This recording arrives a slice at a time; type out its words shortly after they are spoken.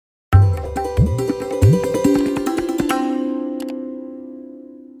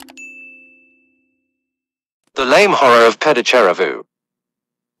lame horror of Peddacheruvu.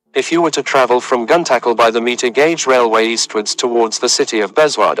 If you were to travel from Guntackle by the meter-gauge railway eastwards towards the city of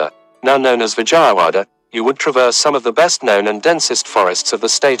Bezwada, now known as Vijayawada, you would traverse some of the best-known and densest forests of the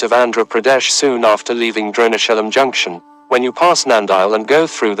state of Andhra Pradesh soon after leaving Dronachalam Junction, when you pass Nandile and go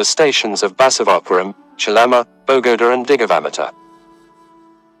through the stations of Basavapuram, Chalama, Bogoda and Digavamata.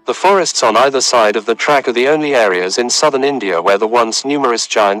 The forests on either side of the track are the only areas in southern India where the once numerous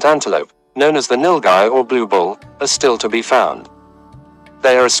giant antelope, known as the nilgai or blue bull, are still to be found.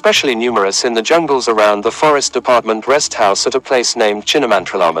 They are especially numerous in the jungles around the Forest Department rest house at a place named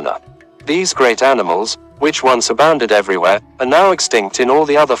Chinnamantralamana. These great animals, which once abounded everywhere, are now extinct in all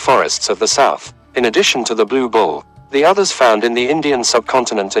the other forests of the south. In addition to the blue bull, the others found in the Indian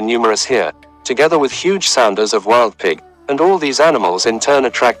subcontinent are numerous here, together with huge sounders of wild pig, and all these animals in turn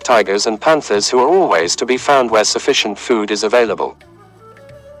attract tigers and panthers who are always to be found where sufficient food is available.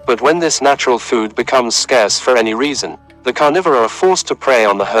 But when this natural food becomes scarce for any reason, the carnivora are forced to prey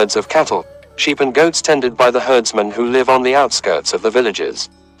on the herds of cattle, sheep and goats tended by the herdsmen who live on the outskirts of the villages.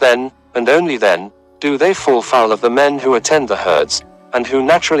 Then, and only then, do they fall foul of the men who attend the herds, and who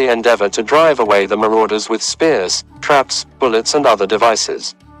naturally endeavor to drive away the marauders with spears, traps, bullets and other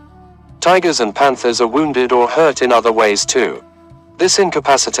devices. Tigers and panthers are wounded or hurt in other ways too. This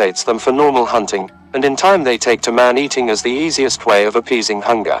incapacitates them for normal hunting, and in time they take to man-eating as the easiest way of appeasing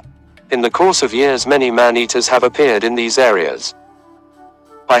hunger. In the course of years many man-eaters have appeared in these areas.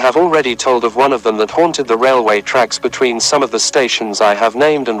 I have already told of one of them that haunted the railway tracks between some of the stations I have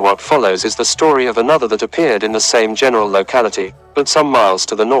named, and what follows is the story of another that appeared in the same general locality, but some miles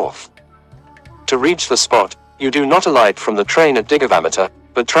to the north. To reach the spot, you do not alight from the train at Digavamata,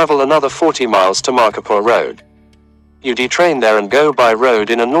 but travel another 40 miles to Markapur Road. You detrain there and go by road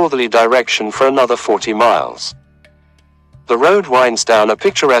in a northerly direction for another 40 miles. The road winds down a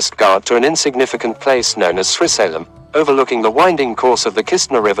picturesque ghat to an insignificant place known as Srisalem, overlooking the winding course of the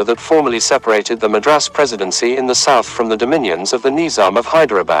Kistna River that formerly separated the Madras Presidency in the south from the dominions of the Nizam of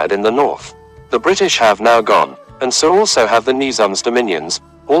Hyderabad in the north. The British have now gone, and so also have the Nizam's dominions,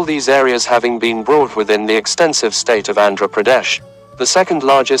 all these areas having been brought within the extensive state of Andhra Pradesh, the second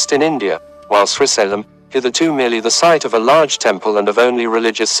largest in India, while Srisalem, hitherto merely the site of a large temple and of only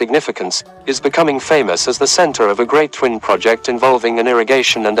religious significance, is becoming famous as the center of a great twin project involving an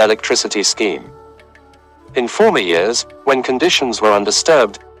irrigation and electricity scheme. In former years, when conditions were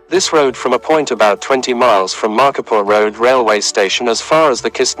undisturbed, this road from a point about 20 miles from Markapur Road railway station as far as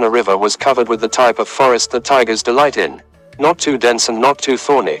the Kistna River was covered with the type of forest that tigers delight in, not too dense and not too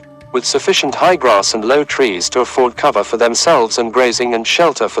thorny, with sufficient high grass and low trees to afford cover for themselves and grazing and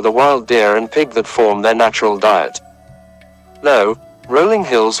shelter for the wild deer and pig that form their natural diet. Low, rolling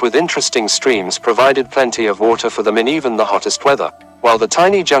hills with interesting streams provided plenty of water for them in even the hottest weather, while the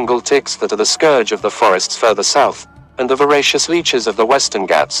tiny jungle ticks that are the scourge of the forests further south, and the voracious leeches of the western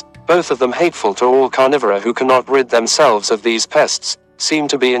Ghats, both of them hateful to all carnivora who cannot rid themselves of these pests, seem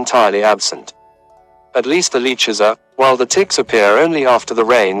to be entirely absent. At least the leeches are, while the ticks appear only after the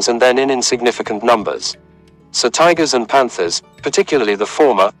rains and then in insignificant numbers. So tigers and panthers, particularly the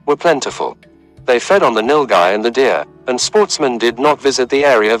former, were plentiful. They fed on the nilgai and the deer, and sportsmen did not visit the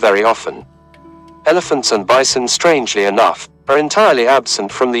area very often. Elephants and bison, strangely enough, are entirely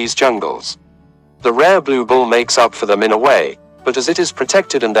absent from these jungles. The rare blue bull makes up for them in a way, but as it is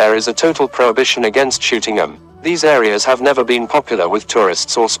protected and there is a total prohibition against shooting them, these areas have never been popular with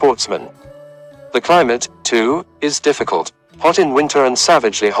tourists or sportsmen. The climate, too, is difficult, hot in winter and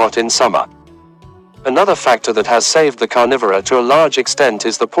savagely hot in summer. Another factor that has saved the carnivora to a large extent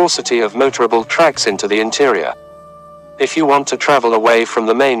is the paucity of motorable tracks into the interior. If you want to travel away from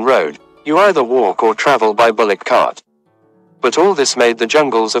the main road, you either walk or travel by bullock cart. But all this made the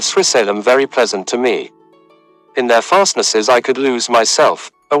jungles of Srisalem very pleasant to me. In their fastnesses I could lose myself,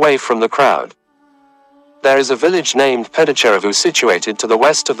 away from the crowd. There is a village named Peddacheruvu situated to the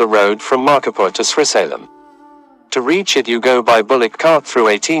west of the road from Markapur to Srisalem. To reach it you go by bullock cart through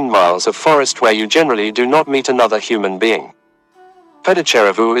 18 miles of forest where you generally do not meet another human being.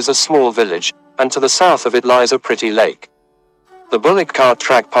 Peddacheruvu is a small village, and to the south of it lies a pretty lake. The bullock cart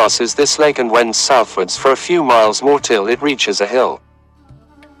track passes this lake and wends southwards for a few miles more till it reaches a hill.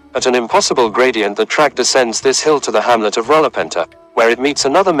 At an impossible gradient the track descends this hill to the hamlet of Rollapenta, where it meets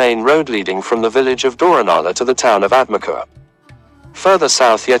another main road leading from the village of Doranala to the town of Admakura. Further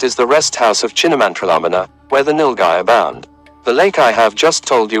south yet is the rest house of Chinnamantralamana, where the nilgai abound. The lake I have just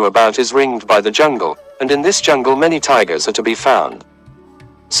told you about is ringed by the jungle, and in this jungle many tigers are to be found.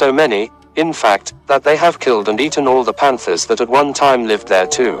 So many, in fact, that they have killed and eaten all the panthers that at one time lived there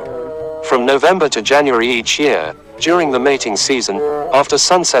too. From November to January each year, during the mating season, after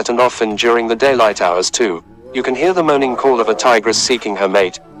sunset and often during the daylight hours too, You can hear the moaning call of a tigress seeking her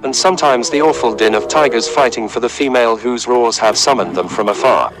mate, and sometimes the awful din of tigers fighting for the female whose roars have summoned them from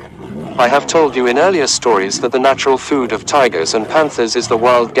afar. I have told you in earlier stories that the natural food of tigers and panthers is the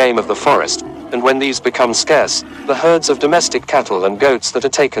wild game of the forest, and when these become scarce, the herds of domestic cattle and goats that are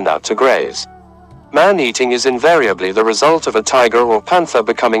taken out to graze. Man-eating is invariably the result of a tiger or panther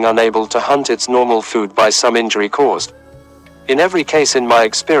becoming unable to hunt its normal food by some injury caused. In every case in my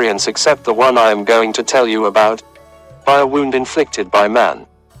experience except the one I am going to tell you about, by a wound inflicted by man.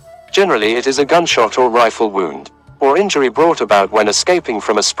 Generally it is a gunshot or rifle wound, or injury brought about when escaping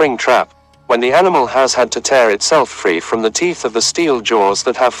from a spring trap, when the animal has had to tear itself free from the teeth of the steel jaws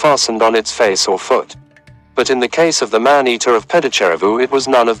that have fastened on its face or foot. But in the case of the man-eater of Peddacheruvu it was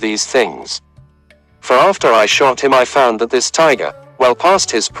none of these things. For after I shot him I found that this tiger, well past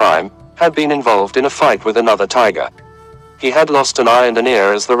his prime, had been involved in a fight with another tiger. He had lost an eye and an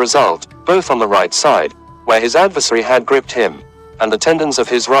ear as the result, both on the right side, where his adversary had gripped him, and the tendons of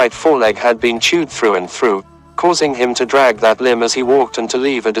his right foreleg had been chewed through and through, causing him to drag that limb as he walked and to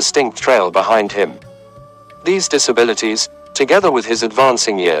leave a distinct trail behind him. These disabilities, together with his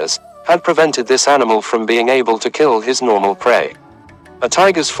advancing years, had prevented this animal from being able to kill his normal prey. A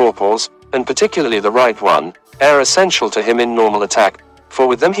tiger's forepaws, and particularly the right one, are essential to him in normal attack, for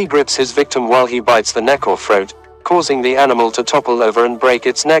with them he grips his victim while he bites the neck or throat, causing the animal to topple over and break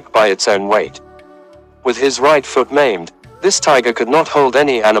its neck by its own weight. With his right foot maimed, this tiger could not hold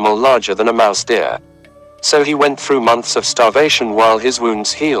any animal larger than a mouse deer. So he went through months of starvation while his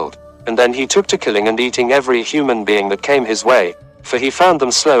wounds healed, and then he took to killing and eating every human being that came his way, for he found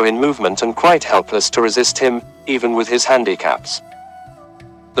them slow in movement and quite helpless to resist him, even with his handicaps.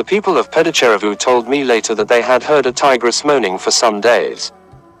 The people of Peddacheruvu told me later that they had heard a tigress moaning for some days.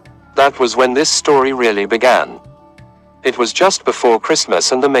 That was when this story really began. It was just before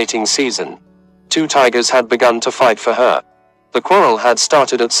Christmas and the mating season. Two tigers had begun to fight for her. The quarrel had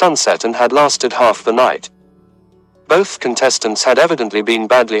started at sunset and had lasted half the night. Both contestants had evidently been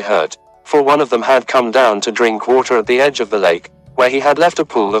badly hurt, for one of them had come down to drink water at the edge of the lake, where he had left a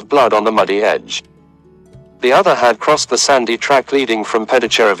pool of blood on the muddy edge. The other had crossed the sandy track leading from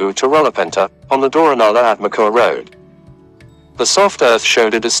Peddacheruvu to Rolapenta, on the Doranala Atmakor road. The soft earth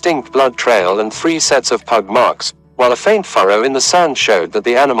showed a distinct blood trail and 3 sets of pug marks, while a faint furrow in the sand showed that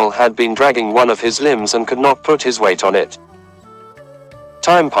the animal had been dragging one of his limbs and could not put his weight on it.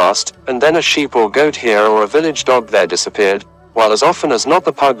 Time passed, and then a sheep or goat here or a village dog there disappeared, while as often as not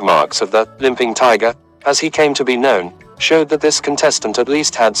the pug marks of the limping tiger, as he came to be known, showed that this contestant at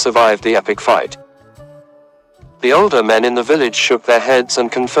least had survived the epic fight. The older men in the village shook their heads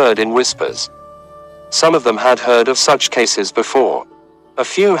and conferred in whispers. Some of them had heard of such cases before. A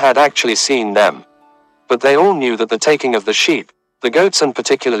few had actually seen them. But they all knew that the taking of the sheep, the goats and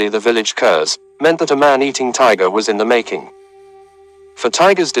particularly the village curs, meant that a man-eating tiger was in the making. For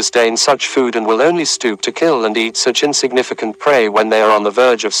tigers disdain such food and will only stoop to kill and eat such insignificant prey when they are on the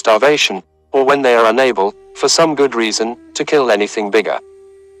verge of starvation, or when they are unable, for some good reason, to kill anything bigger.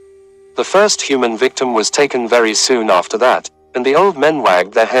 The first human victim was taken very soon after that, and the old men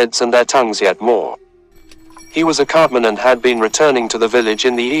wagged their heads and their tongues yet more. He was a cartman and had been returning to the village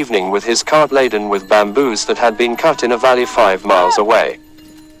in the evening with his cart laden with bamboos that had been cut in a valley 5 miles away.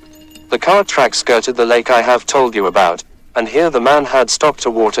 The cart track skirted the lake I have told you about, and here the man had stopped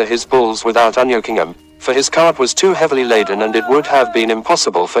to water his bulls without unyoking them, for his cart was too heavily laden and it would have been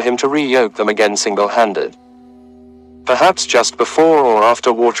impossible for him to re-yoke them again single-handed. Perhaps just before or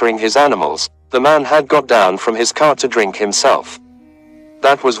after watering his animals, the man had got down from his cart to drink himself.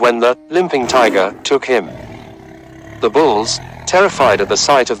 That was when the limping tiger took him. The bulls, terrified at the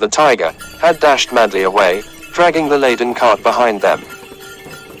sight of the tiger, had dashed madly away, dragging the laden cart behind them.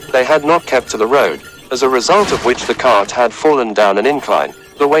 They had not kept to the road, as a result of which the cart had fallen down an incline,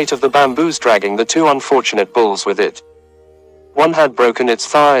 the weight of the bamboos dragging the 2 unfortunate bulls with it. One had broken its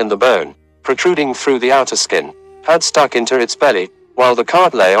thigh and the bone, protruding through the outer skin, had stuck into its belly, while the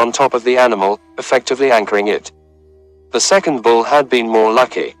cart lay on top of the animal, effectively anchoring it. The second bull had been more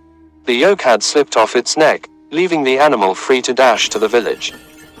lucky. The yoke had slipped off its neck, leaving the animal free to dash to the village.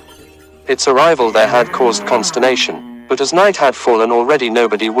 Its arrival there had caused consternation. But as night had fallen already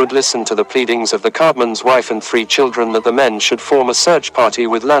nobody would listen to the pleadings of the cartman's wife and 3 children that the men should form a search party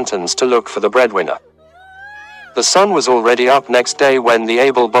with lanterns to look for the breadwinner. The sun was already up next day when the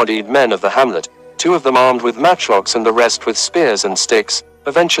able-bodied men of the hamlet, 2 of them armed with matchlocks and the rest with spears and sticks,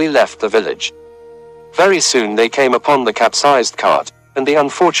 eventually left the village. Very soon they came upon the capsized cart, and the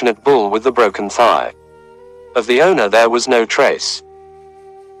unfortunate bull with the broken thigh. Of the owner there was no trace.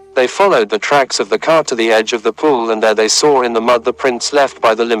 They followed the tracks of the cart to the edge of the pool and there they saw in the mud the prints left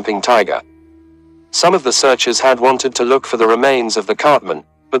by the limping tiger. Some of the searchers had wanted to look for the remains of the cartman,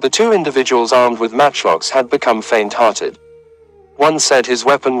 but the two individuals armed with matchlocks had become faint-hearted. One said his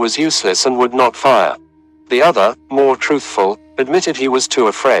weapon was useless and would not fire. The other, more truthful, admitted he was too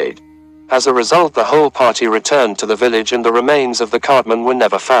afraid. As a result, the whole party returned to the village and the remains of the cartman were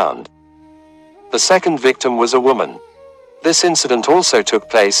never found. The second victim was a woman. This incident also took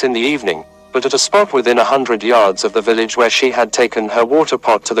place in the evening, but at a spot within 100 yards of the village where she had taken her water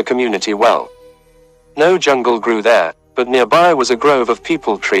pot to the community well. No jungle grew there, but nearby was a grove of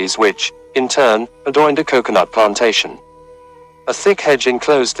peepal trees which, in turn, adorned a coconut plantation. A thick hedge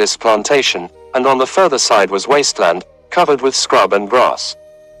enclosed this plantation, and on the further side was wasteland, covered with scrub and grass.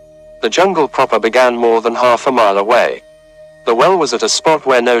 The jungle proper began more than half a mile away. The well was at a spot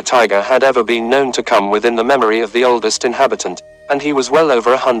where no tiger had ever been known to come within the memory of the oldest inhabitant, and he was well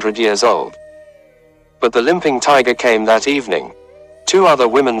over 100 years old. But the limping tiger came that evening. Two other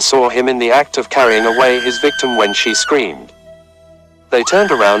women saw him in the act of carrying away his victim when she screamed. They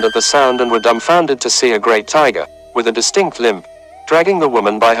turned around at the sound and were dumbfounded to see a great tiger, with a distinct limp, dragging the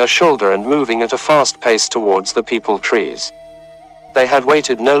woman by her shoulder and moving at a fast pace towards the peepal trees. They had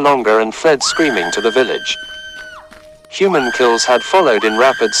waited no longer and fled screaming to the village. Human kills had followed in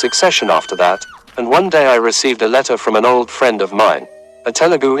rapid succession after that, and one day I received a letter from an old friend of mine, a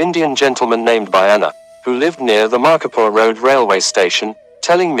Telugu Indian gentleman named Bayana, who lived near the Markapur Road railway station,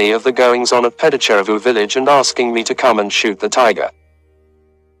 telling me of the goings-on at Peddacheruvu village and asking me to come and shoot the tiger.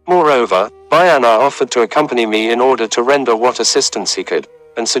 Moreover, Bayana offered to accompany me in order to render what assistance he could,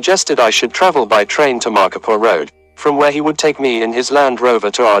 and suggested I should travel by train to Markapur Road, from where he would take me in his Land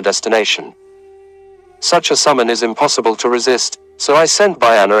Rover to our destination. Such a summon is impossible to resist, so I sent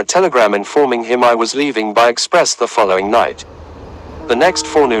Bayana a telegram informing him I was leaving by express the following night. The next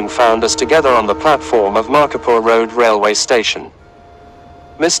forenoon found us together on the platform of Markapur Road railway station.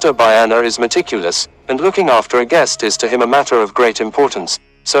 Mr. Bayana is meticulous, and looking after a guest is to him a matter of great importance,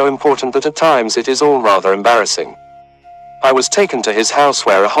 so important that at times it is all rather embarrassing. I was taken to his house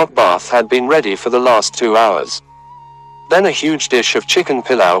where a hot bath had been ready for the last 2 hours. Then a huge dish of chicken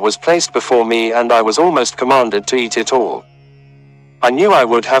pilau was placed before me and I was almost commanded to eat it all. I knew I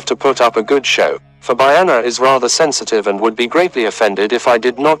would have to put up a good show, for Bayana is rather sensitive and would be greatly offended if I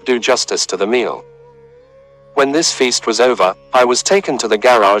did not do justice to the meal. When this feast was over, I was taken to the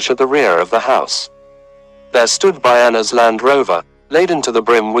garage at the rear of the house. There stood Bayana's Land Rover, laden to the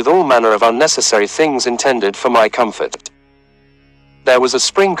brim with all manner of unnecessary things intended for my comfort. There was a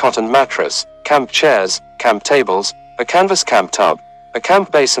spring cotton mattress, camp chairs, camp tables, a canvas camp tub, a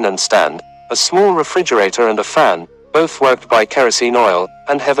camp basin and stand, a small refrigerator and a fan, both worked by kerosene oil,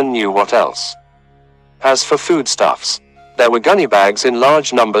 and heaven knew what else. As for foodstuffs, there were gunny bags in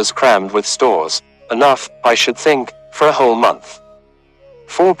large numbers crammed with stores, enough, I should think, for a whole month.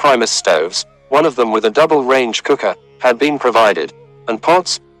 4 Primus stoves, one of them with a double-range cooker, had been provided, and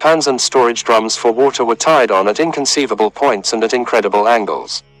pots, pans and storage drums for water were tied on at inconceivable points and at incredible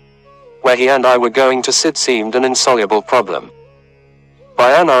angles. Where he and I were going to sit seemed an insoluble problem.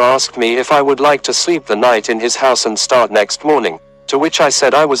 Bayana asked me if I would like to sleep the night in his house and start next morning, to which I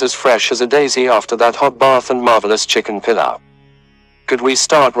said I was as fresh as a daisy after that hot bath and marvelous chicken pilau. Could we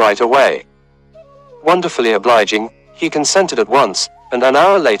start right away? Wonderfully obliging, he consented at once, and an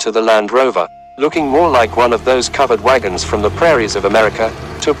hour later the Land Rover, looking more like one of those covered wagons from the prairies of America,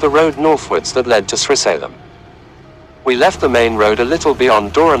 took the road northwards that led to Srisalem. We left the main road a little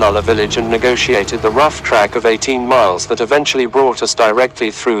beyond Doranala village and negotiated the rough track of 18 miles that eventually brought us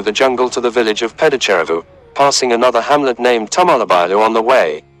directly through the jungle to the village of Peddacheruvu, passing another hamlet named Tumalabalu on the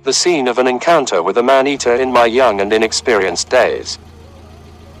way, the scene of an encounter with a man-eater in my young and inexperienced days.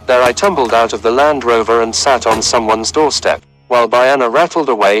 There I tumbled out of the Land Rover and sat on someone's doorstep, while Bayana rattled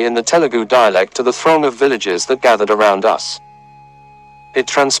away in the Telugu dialect to the throng of villages that gathered around us. It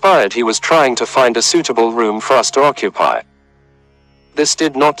transpired he was trying to find a suitable room for us to occupy. This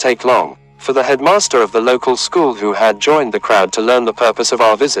did not take long, for the headmaster of the local school who had joined the crowd to learn the purpose of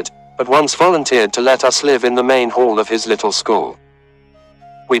our visit, at once volunteered to let us live in the main hall of his little school.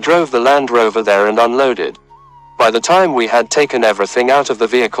 We drove the Land Rover there and unloaded. By the time we had taken everything out of the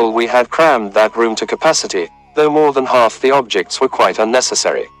vehicle we had crammed that room to capacity, though more than half the objects were quite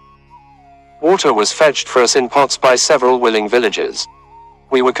unnecessary. Water was fetched for us in pots by several willing villagers.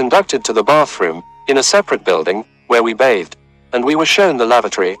 We were conducted to the bathroom, in a separate building, where we bathed, and we were shown the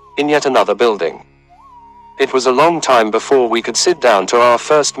lavatory, in yet another building. It was a long time before we could sit down to our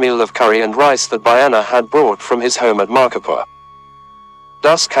first meal of curry and rice that Bayana had brought from his home at Markapur.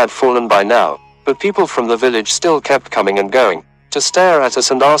 Dusk had fallen by now, but people from the village still kept coming and going, to stare at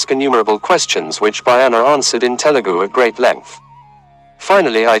us and ask innumerable questions which Bayana answered in Telugu at great length.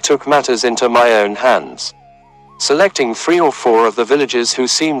 Finally I took matters into my own hands. Selecting 3 or 4 of the villagers who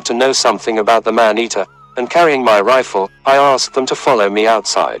seemed to know something about the man-eater, and carrying my rifle, I asked them to follow me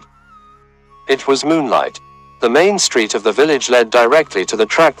outside. It was moonlight. The main street of the village led directly to the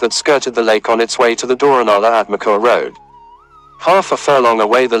track that skirted the lake on its way to the Doranala Atmakur road. Half a furlong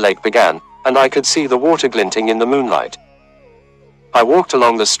away the lake began, and I could see the water glinting in the moonlight. I walked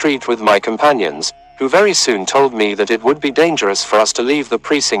along the street with my companions, who very soon told me that it would be dangerous for us to leave the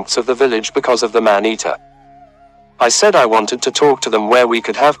precincts of the village because of the man-eater. I said I wanted to talk to them where we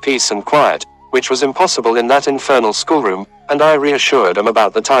could have peace and quiet, which was impossible in that infernal schoolroom, and I reassured them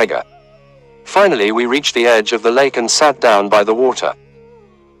about the tiger. Finally we reached the edge of the lake and sat down by the water.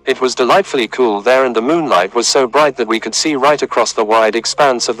 It was delightfully cool there, and the moonlight was so bright that we could see right across the wide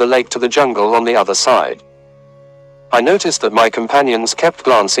expanse of the lake to the jungle on the other side. I noticed that my companions kept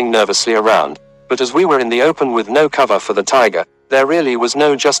glancing nervously around, but as we were in the open with no cover for the tiger, there really was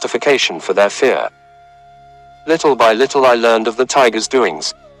no justification for their fear. Little by little I learned of the tiger's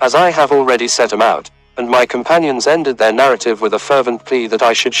doings, as I have already set them out, and my companions ended their narrative with a fervent plea that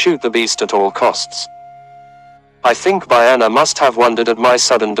I should shoot the beast at all costs. I think Bayana must have wondered at my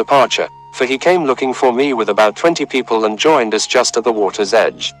sudden departure, for he came looking for me with about 20 people and joined us just at the water's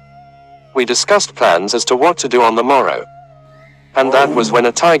edge. We discussed plans as to what to do on the morrow. And that was when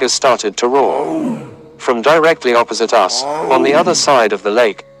a tiger started to roar. From directly opposite us, on the other side of the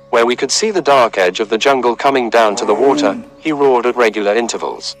lake, where we could see the dark edge of the jungle coming down to the water, he roared at regular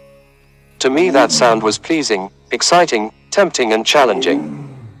intervals. To me that sound was pleasing, exciting, tempting and challenging.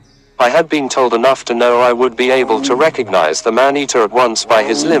 I had been told enough to know I would be able to recognize the man-eater at once by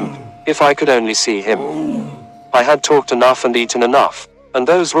his limp, if I could only see him. I had talked enough and eaten enough, and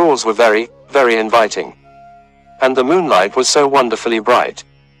those roars were very, very inviting. And the moonlight was so wonderfully bright.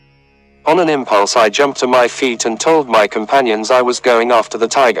 On an impulse I jumped to my feet and told my companions I was going after the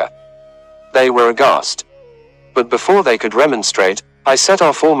tiger. They were aghast. But before they could remonstrate, I set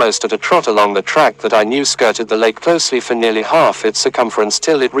off almost at a trot along the track that I knew skirted the lake closely for nearly half its circumference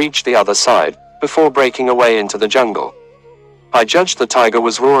till it reached the other side, before breaking away into the jungle. I judged the tiger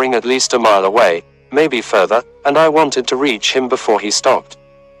was roaring at least a mile away, maybe further, and I wanted to reach him before he stopped.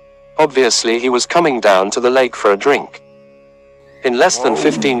 Obviously he was coming down to the lake for a drink. In less than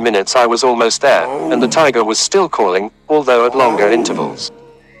 15 minutes I was almost there, and the tiger was still calling, although at longer intervals.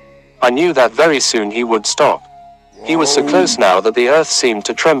 I knew that very soon he would stop. He was so close now that the earth seemed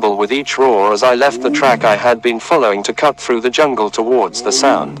to tremble with each roar as I left the track I had been following to cut through the jungle towards the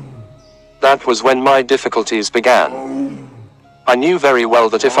sound. That was when my difficulties began. I knew very well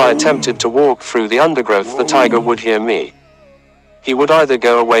that if I attempted to walk through the undergrowth the tiger would hear me. He would either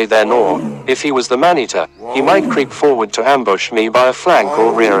go away then or, if he was the man-eater, he might creep forward to ambush me by a flank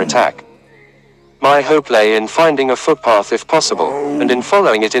or rear attack. My hope lay in finding a footpath if possible, and in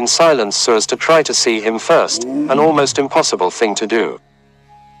following it in silence so as to try to see him first, an almost impossible thing to do.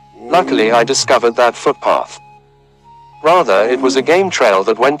 Luckily I discovered that footpath. Rather, it was a game trail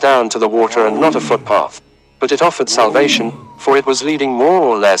that went down to the water and not a footpath. But it offered salvation, for it was leading more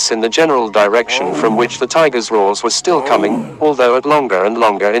or less in the general direction from which the tiger's roars were still coming, although at longer and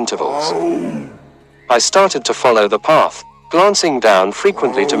longer intervals. I started to follow the path, glancing down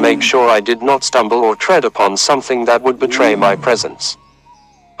frequently to make sure I did not stumble or tread upon something that would betray my presence.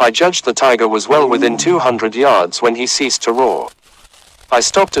 I judged the tiger was well within 200 yards when he ceased to roar. I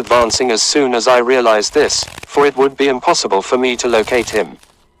stopped advancing as soon as I realized this, for it would be impossible for me to locate him.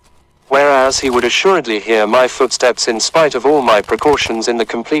 Whereas he would assuredly hear my footsteps in spite of all my precautions in the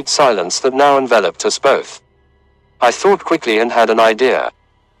complete silence that now enveloped us both. I thought quickly and had an idea.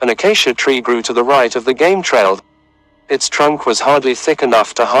 An acacia tree grew to the right of the game trail. Its trunk was hardly thick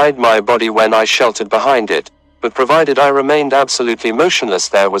enough to hide my body when I sheltered behind it, but provided I remained absolutely motionless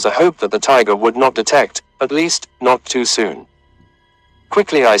there was a hope that the tiger would not detect, at least, not too soon.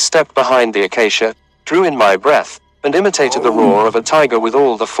 Quickly I stepped behind the acacia, drew in my breath, and imitated the roar of a tiger with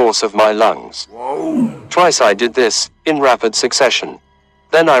all the force of my lungs. Twice I did this, in rapid succession.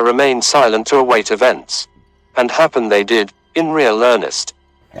 Then I remained silent to await events. And happen they did, in real earnest.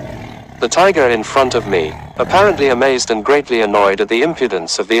 The tiger in front of me, apparently amazed and greatly annoyed at the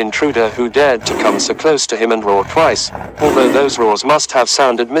impudence of the intruder who dared to come so close to him and roar twice, although those roars must have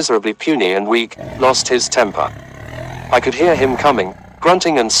sounded miserably puny and weak, lost his temper. I could hear him coming,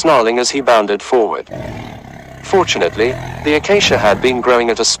 grunting and snarling as he bounded forward. Fortunately, the acacia had been growing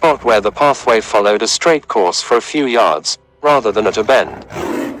at a spot where the pathway followed a straight course for a few yards, rather than at a bend.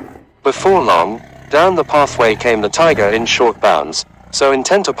 Before long, down the pathway came the tiger in short bounds, so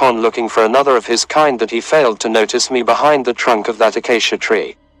intent upon looking for another of his kind that he failed to notice me behind the trunk of that acacia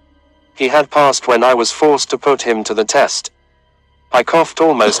tree. He had passed when I was forced to put him to the test. I coughed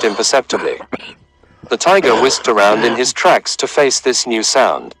almost imperceptibly. The tiger whisked around in his tracks to face this new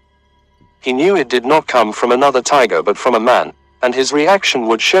sound. He knew it did not come from another tiger but from a man, and his reaction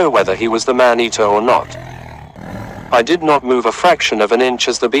would show whether he was the man-eater or not. I did not move a fraction of an inch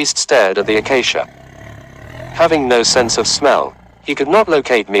as the beast stared at the acacia. Having no sense of smell, he could not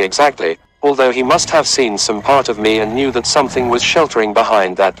locate me exactly, although he must have seen some part of me and knew that something was sheltering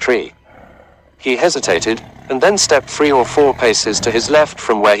behind that tree. He hesitated, and then stepped 3 or 4 paces to his left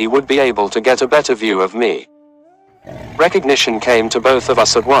from where he would be able to get a better view of me. Recognition came to both of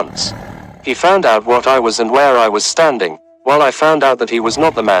us at once. He found out what I was and where I was standing, while I found out that he was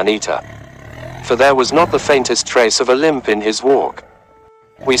not the man-eater. For there was not the faintest trace of a limp in his walk.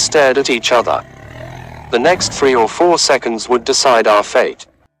 We stared at each other. The next 3 or 4 seconds would decide our fate.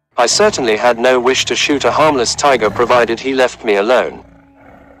 I certainly had no wish to shoot a harmless tiger provided he left me alone.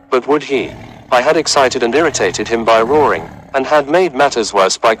 But would he? I had excited and irritated him by roaring, and had made matters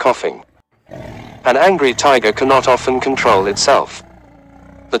worse by coughing. An angry tiger cannot often control itself.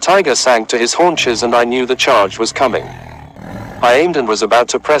 The tiger sank to his haunches and I knew the charge was coming. I aimed and was about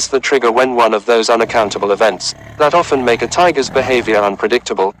to press the trigger when one of those unaccountable events, that often make a tiger's behavior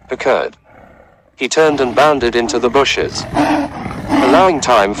unpredictable, occurred. He turned and bounded into the bushes, allowing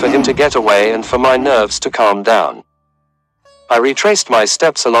time for him to get away and for my nerves to calm down. I retraced my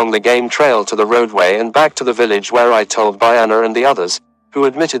steps along the game trail to the roadway and back to the village where I told Bianna and the others, who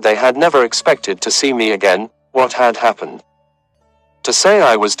admitted they had never expected to see me again, what had happened. To say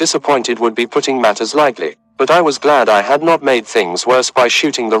I was disappointed would be putting matters lightly, but I was glad I had not made things worse by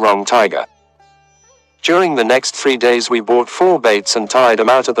shooting the wrong tiger. During the next 3 days we bought 4 baits and tied them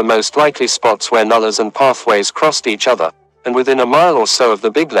out at the most likely spots where nullahs and pathways crossed each other, and within a mile or so of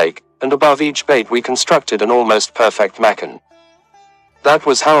the big lake, and above each bait we constructed an almost perfect macan. That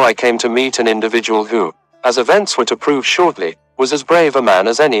was how I came to meet an individual who, as events were to prove shortly, was as brave a man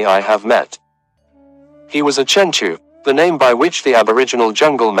as any I have met. He was a Chenchu, the name by which the aboriginal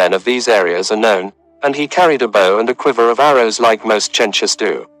jungle men of these areas are known, and he carried a bow and a quiver of arrows like most Chenchus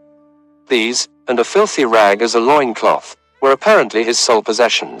do. These, and a filthy rag as a loincloth, were apparently his sole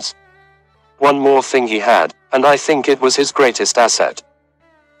possessions. One more thing he had, and I think it was his greatest asset.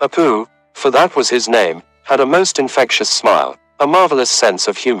 Apu, for that was his name, had a most infectious smile, a marvelous sense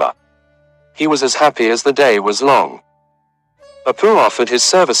of humor. He was as happy as the day was long. Apu offered his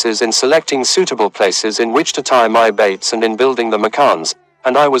services in selecting suitable places in which to tie my baits and in building the macans,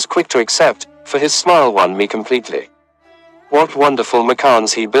 and I was quick to accept, for his smile won me completely. What wonderful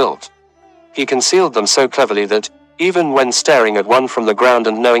macans he built! He concealed them so cleverly that, even when staring at one from the ground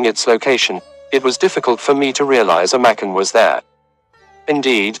and knowing its location, it was difficult for me to realize a macan was there.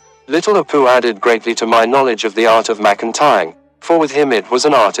 Indeed, little Apu added greatly to my knowledge of the art of macan tying, for with him it was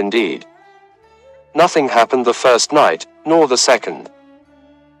an art indeed. Nothing happened the first night, nor the second.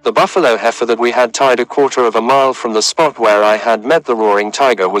 The buffalo heifer that we had tied a quarter of a mile from the spot where I had met the roaring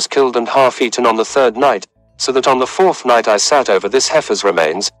tiger was killed and half eaten on the 3rd night, so that on the 4th night I sat over this heifer's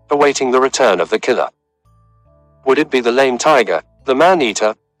remains, awaiting the return of the killer. Would it be the lame tiger, the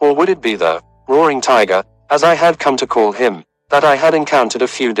man-eater, or would it be the roaring tiger, as I had come to call him, that I had encountered a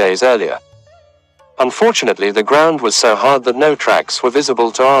few days earlier? Unfortunately, the ground was so hard that no tracks were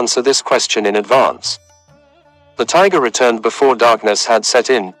visible to answer this question in advance. The tiger returned before darkness had set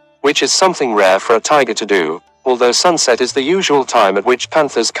in, which is something rare for a tiger to do, although sunset is the usual time at which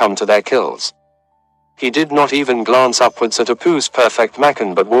panthers come to their kills. He did not even glance upwards at Apu's perfect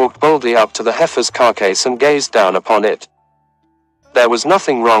macan but walked boldly up to the heifer's carcass and gazed down upon it. There was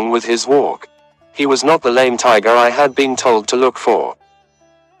nothing wrong with his walk. He was not the lame tiger I had been told to look for.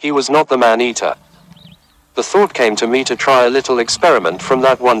 He was not the man-eater. The thought came to me to try a little experiment from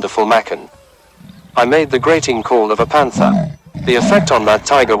that wonderful macan. I made the grating call of a panther. The effect on that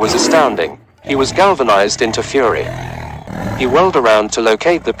tiger was astounding. He was galvanized into fury. He whirled around to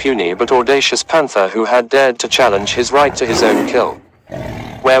locate the puny but audacious panther who had dared to challenge his right to his own kill.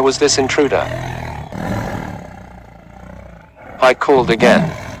 Where was this intruder? I called again,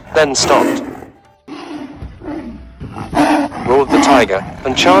 then stopped. Roared the tiger,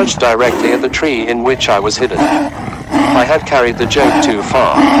 and charged directly at the tree in which I was hidden. I had carried the joke too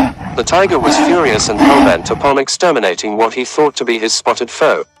far. The tiger was furious and hell-bent upon exterminating what he thought to be his spotted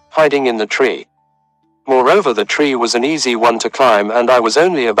foe, hiding in the tree. Moreover, the tree was an easy one to climb and I was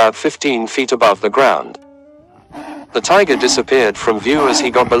only about 15 feet above the ground. The tiger disappeared from view as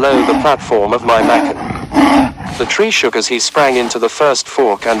he got below the platform of my macan. The tree shook as he sprang into the first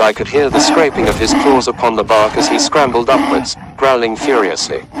fork and I could hear the scraping of his claws upon the bark as he scrambled upwards, growling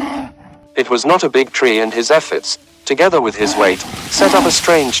furiously. It was not a big tree and his efforts, together with his weight, set up a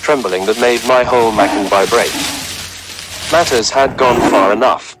strange trembling that made my whole macan vibrate. Matters had gone far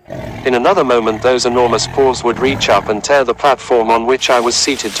enough. In another moment those enormous paws would reach up and tear the platform on which I was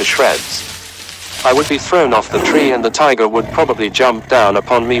seated to shreds. I would be thrown off the tree and the tiger would probably jump down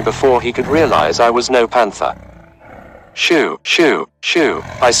upon me before he could realize I was no panther. Shoo, shoo, shoo,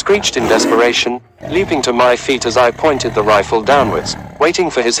 I screeched in desperation, leaping to my feet as I pointed the rifle downwards, waiting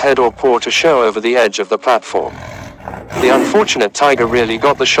for his head or paw to show over the edge of the platform. The unfortunate tiger really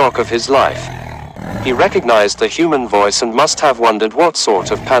got the shock of his life. He recognized the human voice and must have wondered what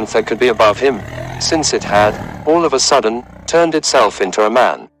sort of panther could be above him, since it had, all of a sudden, turned itself into a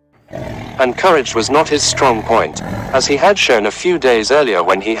man. And courage was not his strong point, as he had shown a few days earlier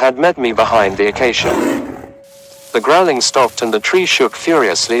when he had met me behind the acacia. The growling stopped and the tree shook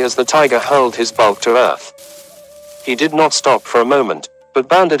furiously as the tiger hurled his bulk to earth. He did not stop for a moment, but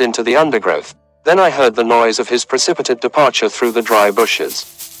bounded into the undergrowth. Then I heard the noise of his precipitate departure through the dry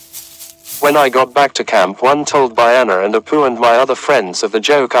bushes. When I got back to camp, one told Bayana and Apu and my other friends of the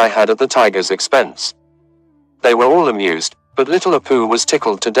joke I had at the tiger's expense. They were all amused, but little Apu was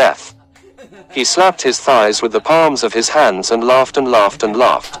tickled to death. He slapped his thighs with the palms of his hands and laughed and laughed and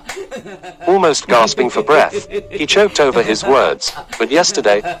laughed. Almost gasping for breath, he choked over his words, but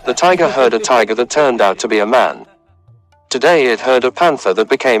yesterday, the tiger heard a tiger that turned out to be a man. Today it heard a panther that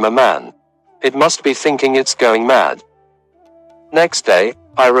became a man. It must be thinking it's going mad. Next day,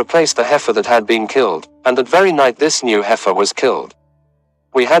 I replaced the heifer that had been killed, and that very night this new heifer was killed.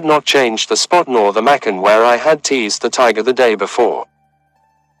 We had not changed the spot nor the macan where I had teased the tiger the day before.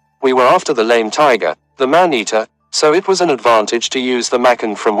 We were after the lame tiger, the man-eater, so it was an advantage to use the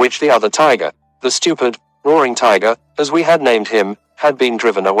macan from which the other tiger, the stupid, roaring tiger, as we had named him, had been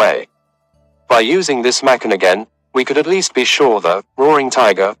driven away. By using this macan again, we could at least be sure the roaring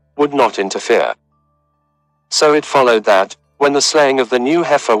tiger would not interfere. So it followed that, when the slaying of the new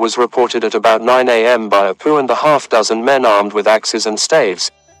heifer was reported at about 9 a.m. by Apu and the half-dozen men armed with axes and staves,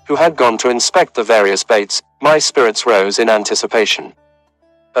 who had gone to inspect the various baits, my spirits rose in anticipation.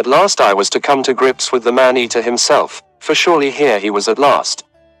 At last I was to come to grips with the man-eater himself, for surely here he was at last.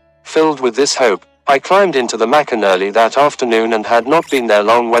 Filled with this hope, I climbed into the macan early that afternoon and had not been there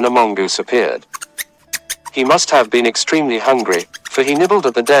long when a mongoose appeared. He must have been extremely hungry, for he nibbled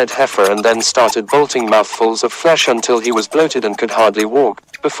at the dead heifer and then started bolting mouthfuls of flesh until he was bloated and could hardly walk,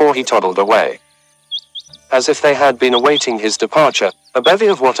 before he toddled away. As if they had been awaiting his departure, a bevy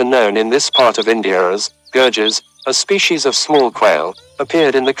of what are known in this part of India as gurges, a species of small quail,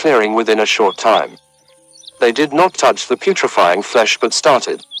 appeared in the clearing within a short time. They did not touch the putrefying flesh but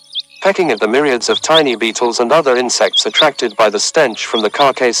started pecking at the myriads of tiny beetles and other insects attracted by the stench from the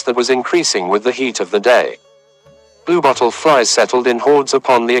carcass that was increasing with the heat of the day. Bluebottle flies settled in hordes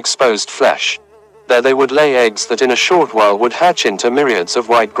upon the exposed flesh. There they would lay eggs that in a short while would hatch into myriads of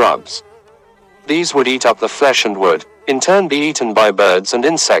white grubs. These would eat up the flesh and would, in turn, be eaten by birds and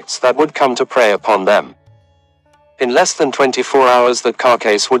insects that would come to prey upon them. In less than 24 hours that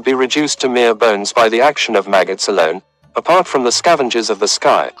carcass would be reduced to mere bones by the action of maggots alone, apart from the scavengers of the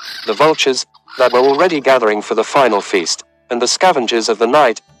sky, the vultures, that were already gathering for the final feast, and the scavengers of the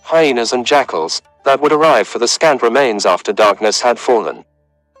night, hyenas and jackals, that would arrive for the scant remains after darkness had fallen.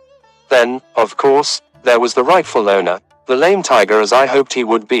 Then, of course, there was the rightful owner, the lame tiger as I hoped he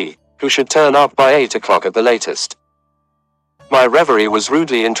would be, who should turn up by 8 o'clock at the latest. My reverie was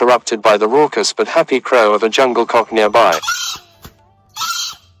rudely interrupted by the raucous but happy crow of a jungle cock nearby.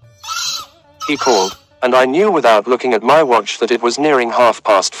 He called, and I knew without looking at my watch that it was nearing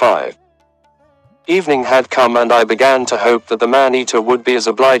 5:30. Evening had come and I began to hope that the man-eater would be as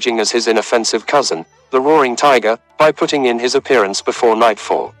obliging as his inoffensive cousin, the roaring tiger, by putting in his appearance before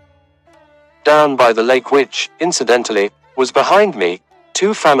nightfall. Down by the lake which, incidentally, was behind me,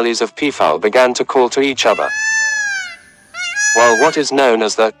 2 families of peafowl began to call to each other, while what is known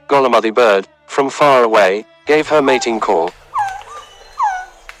as the golomothy bird, from far away, gave her mating call.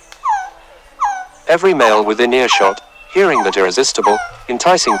 Every male within earshot, hearing that irresistible,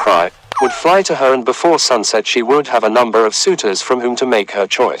 enticing cry, would fly to her and before sunset she would have a number of suitors from whom to make her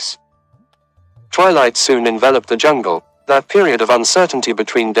choice. Twilight soon enveloped the jungle, that period of uncertainty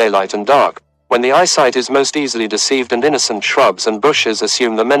between daylight and dark, when the eyesight is most easily deceived and innocent shrubs and bushes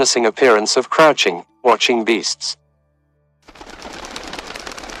assume the menacing appearance of crouching, watching beasts.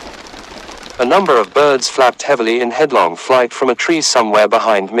 A number of birds flapped heavily in headlong flight from a tree somewhere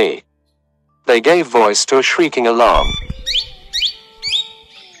behind me. They gave voice to a shrieking alarm.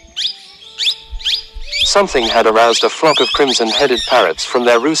 Something had aroused a flock of crimson-headed parrots from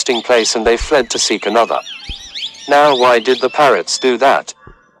their roosting place and they fled to seek another. Now why did the parrots do that?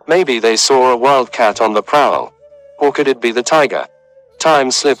 Maybe they saw a wildcat on the prowl. Or could it be the tiger?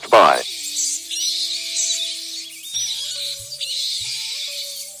 Time slipped by.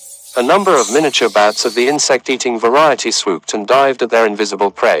 A number of miniature bats of the insect-eating variety swooped and dived at their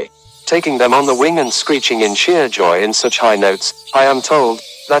invisible prey, taking them on the wing and screeching in sheer joy in such high notes, I am told,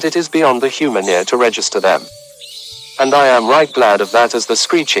 that it is beyond the human ear to register them. And I am right glad of that, as the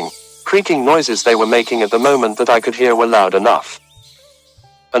screeching, creaking noises they were making at the moment that I could hear were loud enough.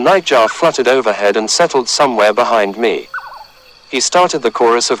 A nightjar fluttered overhead and settled somewhere behind me. He started the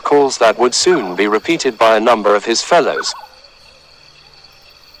chorus of calls that would soon be repeated by a number of his fellows.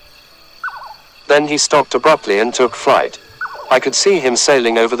 Then he stopped abruptly and took flight. I could see him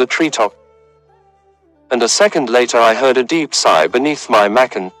sailing over the treetop. And a second later I heard a deep sigh beneath my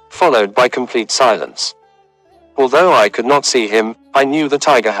macan, followed by complete silence. Although I could not see him, I knew the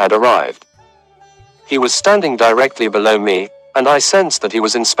tiger had arrived. He was standing directly below me, and I sensed that he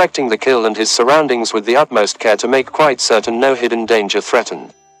was inspecting the kill and his surroundings with the utmost care to make quite certain no hidden danger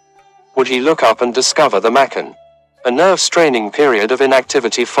threatened. Would he look up and discover the macan? A nerve-straining period of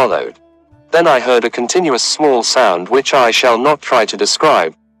inactivity followed. Then I heard a continuous small sound which I shall not try to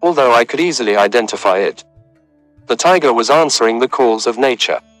describe, although I could easily identify it. The tiger was answering the calls of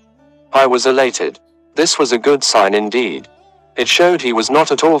nature. I was elated. This was a good sign indeed. It showed he was not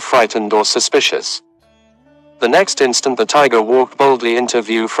at all frightened or suspicious. The next instant the tiger walked boldly into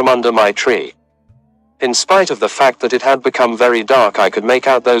view from under my tree. In spite of the fact that it had become very dark, I could make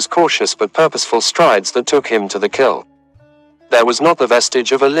out those cautious but purposeful strides that took him to the kill. There was not the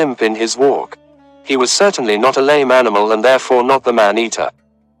vestige of a limp in his walk. He was certainly not a lame animal and therefore not the man-eater.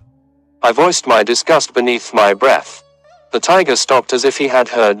 I voiced my disgust beneath my breath. The tiger stopped as if he had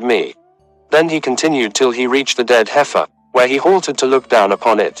heard me. Then he continued till he reached the dead heifer, where he halted to look down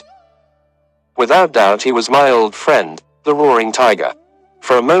upon it. Without doubt he was my old friend, the roaring tiger.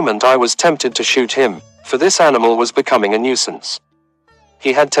 For a moment I was tempted to shoot him, for this animal was becoming a nuisance.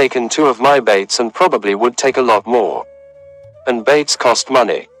 He had taken 2 of my baits and probably would take a lot more. And baits cost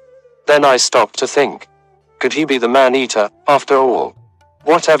money. Then I stopped to think. Could he be the man-eater, after all?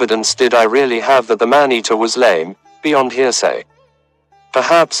 What evidence did I really have that the man-eater was lame, beyond hearsay?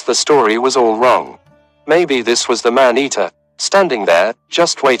 Perhaps the story was all wrong. Maybe this was the man-eater, standing there,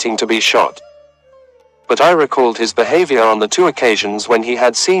 just waiting to be shot. But I recalled his behavior on the 2 occasions when he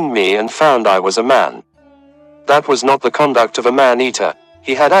had seen me and found I was a man. That was not the conduct of a man-eater.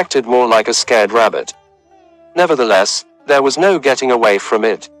 He had acted more like a scared rabbit. Nevertheless, there was no getting away from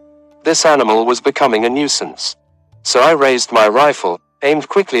it. This animal was becoming a nuisance. So I raised my rifle, aimed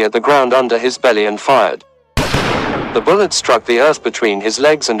quickly at the ground under his belly and fired. The bullet struck the earth between his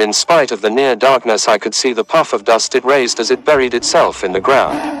legs, and in spite of the near darkness I could see the puff of dust it raised as it buried itself in the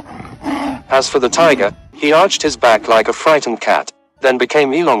ground. As for the tiger, he arched his back like a frightened cat, then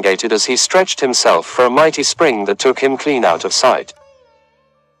became elongated as he stretched himself for a mighty spring that took him clean out of sight.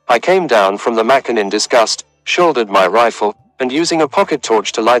 I came down from the macan in disgust, shouldered my rifle, and using a pocket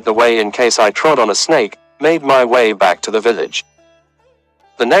torch to light the way in case I trod on a snake, made my way back to the village.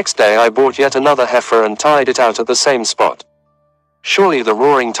 The next day I bought yet another heifer and tied it out at the same spot. Surely the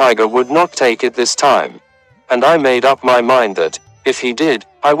roaring tiger would not take it this time. And I made up my mind that, if he did,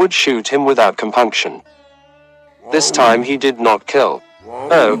 I would shoot him without compunction. This time he did not kill.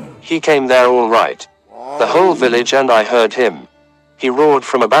 Oh, he came there all right. The whole village and I heard him. He roared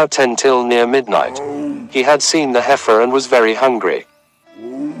from about 10 till near midnight. He had seen the heifer and was very hungry.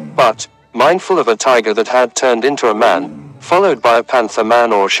 But, mindful of a tiger that had turned into a man, followed by a panther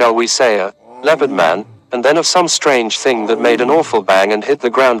man, or shall we say a leopard man, and then of some strange thing that made an awful bang and hit the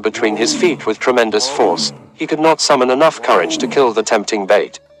ground between his feet with tremendous force, he could not summon enough courage to kill the tempting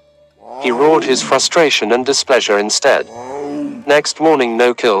bait. He roared his frustration and displeasure instead. Next morning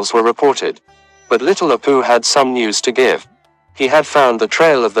no kills were reported. But little Apu had some news to give. He had found the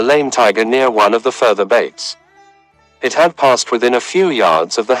trail of the lame tiger near one of the further baits. It had passed within a few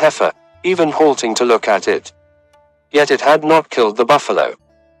yards of the heifer, even halting to look at it. Yet it had not killed the buffalo.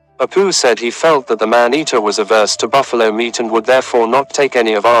 Apu said he felt that the man-eater was averse to buffalo meat and would therefore not take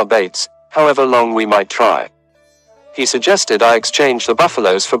any of our baits, however long we might try. He suggested I exchange the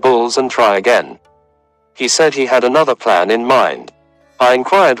buffaloes for bulls and try again. He said he had another plan in mind. I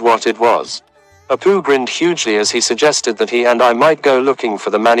inquired what it was. Apu grinned hugely as he suggested that he and I might go looking for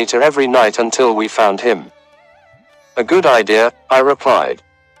the man-eater every night until we found him. A good idea, I replied.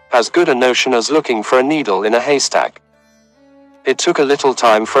 As good a notion as looking for a needle in a haystack. It took a little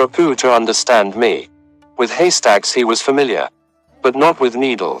time for Apu to understand me. With haystacks he was familiar. But not with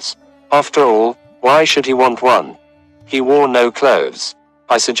needles. After all, why should he want one? He wore no clothes.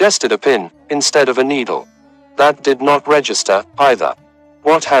 I suggested a pin, instead of a needle. That did not register, either.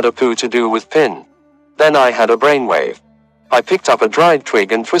 What had Apu to do with pin? Then I had a brainwave. I picked up a dried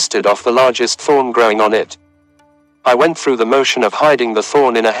twig and twisted off the largest thorn growing on it. I went through the motion of hiding the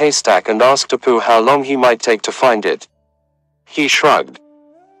thorn in a haystack and asked Apu how long he might take to find it. He shrugged.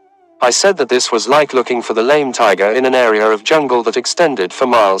 I said that this was like looking for the lame tiger in an area of jungle that extended for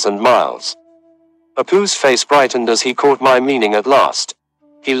miles and miles. Apu's face brightened as he caught my meaning at last.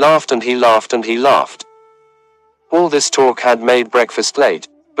 He laughed and he laughed and he laughed. All this talk had made breakfast late,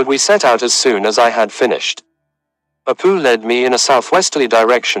 but we set out as soon as I had finished. Apu led me in a southwesterly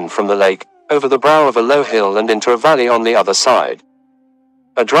direction from the lake, over the brow of a low hill and into a valley on the other side.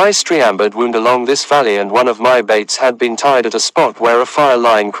 A dry streambered wound along this valley, and one of my baits had been tied at a spot where a fire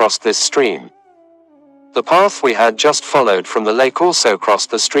line crossed this stream. The path we had just followed from the lake also crossed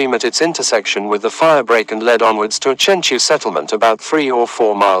the stream at its intersection with the fire break and led onwards to a Chenchu settlement about 3 or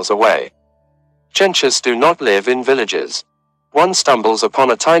 4 miles away. Chenchus do not live in villages. One stumbles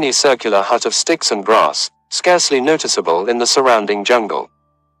upon a tiny circular hut of sticks and grass, scarcely noticeable in the surrounding jungle.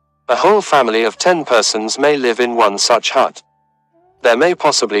 A whole family of 10 persons may live in one such hut. There may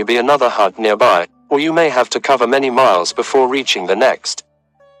possibly be another hut nearby, or you may have to cover many miles before reaching the next.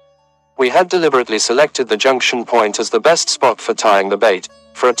 We had deliberately selected the junction point as the best spot for tying the bait,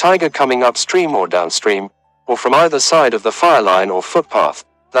 for a tiger coming upstream or downstream, or from either side of the fire line or footpath,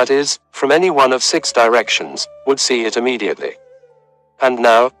 that is, from any one of 6 directions, would see it immediately. And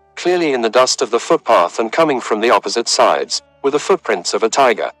now, clearly in the dust of the footpath and coming from the opposite sides, were the footprints of a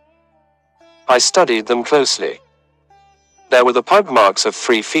tiger. I studied them closely. There were the pug marks of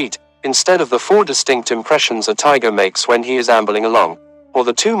 3 feet, instead of the 4 distinct impressions a tiger makes when he is ambling along, or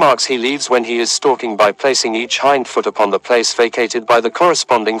the 2 marks he leaves when he is stalking by placing each hind foot upon the place vacated by the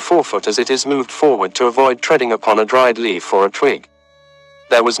corresponding forefoot as it is moved forward to avoid treading upon a dried leaf or a twig.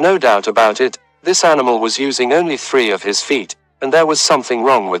 There was no doubt about it, this animal was using only 3 of his feet, and there was something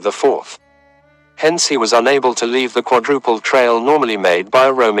wrong with the 4th. Hence he was unable to leave the quadruple trail normally made by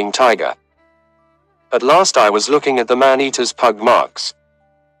a roaming tiger. At last I was looking at the man-eater's pug marks.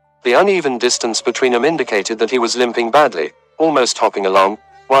 The uneven distance between them indicated that he was limping badly, almost hopping along,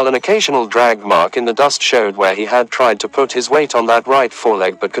 while an occasional drag mark in the dust showed where he had tried to put his weight on that right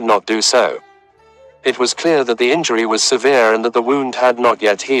foreleg but could not do so. It was clear that the injury was severe and that the wound had not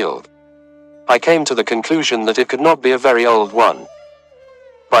yet healed. I came to the conclusion that it could not be a very old one.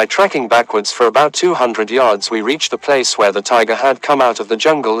 By tracking backwards for about 200 yards we reached the place where the tiger had come out of the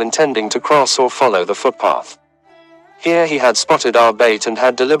jungle intending to cross or follow the footpath. Here he had spotted our bait and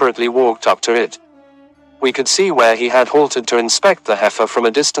had deliberately walked up to it. We could see where he had halted to inspect the heifer from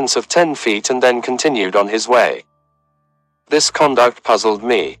a distance of 10 feet and then continued on his way. This conduct puzzled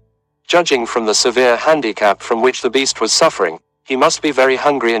me. Judging from the severe handicap from which the beast was suffering, he must be very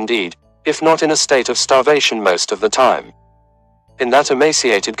hungry indeed, if not in a state of starvation most of the time. In that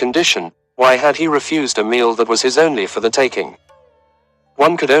emaciated condition, why had he refused a meal that was his only for the taking?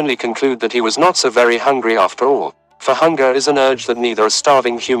 One could only conclude that he was not so very hungry after all, for hunger is an urge that neither a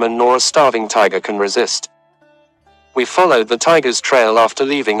starving human nor a starving tiger can resist. We followed the tiger's trail after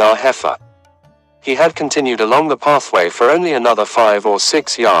leaving our heifer. He had continued along the pathway for only another 5 or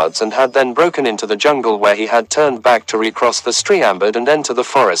 6 yards and had then broken into the jungle where he had turned back to recross the streambered and enter the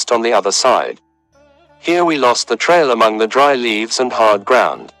forest on the other side. Here we lost the trail among the dry leaves and hard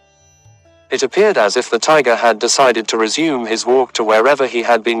ground. It appeared as if the tiger had decided to resume his walk to wherever he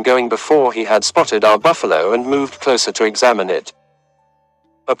had been going before he had spotted our buffalo and moved closer to examine it.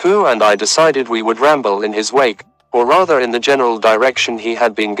 Apu and I decided we would ramble in his wake, or rather in the general direction he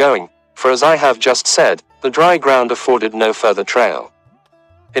had been going, for as I have just said, the dry ground afforded no further trail.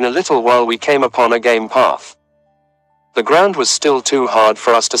 In a little while we came upon a game path. The ground was still too hard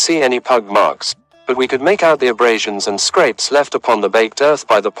for us to see any pug marks, but we could make out the abrasions and scrapes left upon the baked earth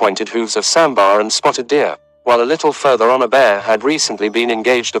by the pointed hooves of sambar and spotted deer, while a little further on a bear had recently been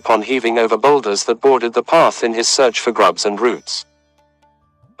engaged upon heaving over boulders that bordered the path in his search for grubs and roots.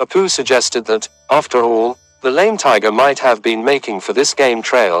 Apu suggested that, after all, the lame tiger might have been making for this game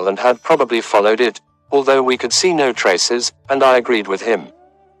trail and had probably followed it, although we could see no traces, and I agreed with him.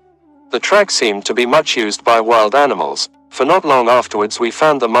 The track seemed to be much used by wild animals, for not long afterwards we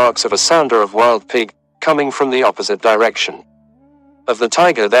found the marks of a sounder of wild pig, coming from the opposite direction. Of the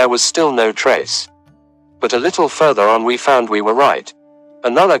tiger there was still no trace. But a little further on we found we were right. A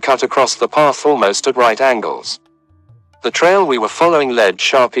nullah cut across the path almost at right angles. The trail we were following led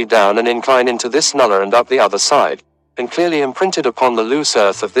sharply down an incline into this nullah and up the other side, and clearly imprinted upon the loose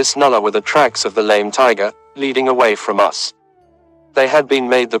earth of this nullah were the tracks of the lame tiger, leading away from us. They had been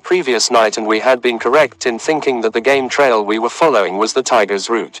made the previous night and we had been correct in thinking that the game trail we were following was the tiger's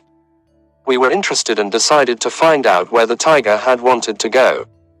route. We were interested and decided to find out where the tiger had wanted to go.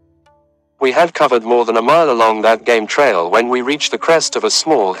 We had covered more than a mile along that game trail when we reached the crest of a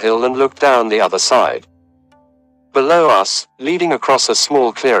small hill and looked down the other side. Below us, leading across a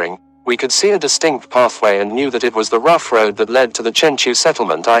small clearing, we could see a distinct pathway and knew that it was the rough road that led to the Chenchu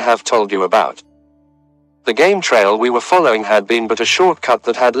settlement I have told you about. The game trail we were following had been but a shortcut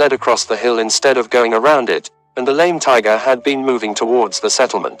that had led across the hill instead of going around it, and the lame tiger had been moving towards the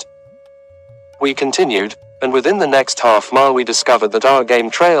settlement. We continued, and within the next half-mile we discovered that our game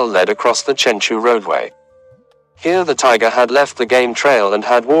trail led across the Chenchu roadway. Here the tiger had left the game trail and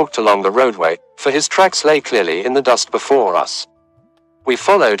had walked along the roadway, for his tracks lay clearly in the dust before us. We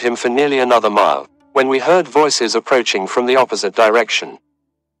followed him for nearly another mile, when we heard voices approaching from the opposite direction.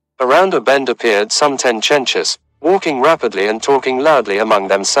 Around a bend appeared some 10 Chenchus, walking rapidly and talking loudly among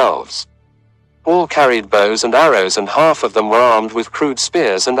themselves. All carried bows and arrows, and half of them were armed with crude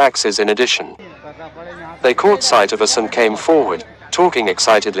spears and axes in addition. They caught sight of us and came forward, talking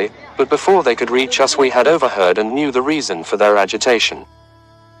excitedly, but before they could reach us we had overheard and knew the reason for their agitation.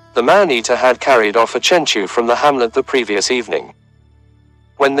 The man-eater had carried off a Chenchu from the hamlet the previous evening.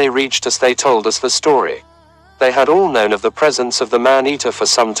 When they reached us they told us the story. They had all known of the presence of the man-eater for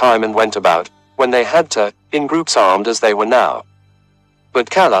some time and went about, when they had to, in groups armed as they were now. But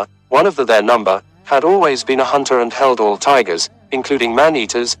Kala, one of their number, had always been a hunter and held all tigers, including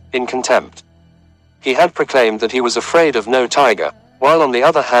man-eaters, in contempt. He had proclaimed that he was afraid of no tiger, while on the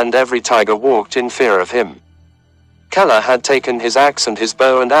other hand every tiger walked in fear of him. Kala had taken his axe and his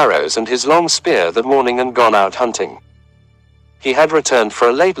bow and arrows and his long spear that morning and gone out hunting. He had returned for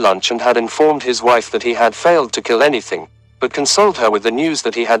a late lunch and had informed his wife that he had failed to kill anything, but consoled her with the news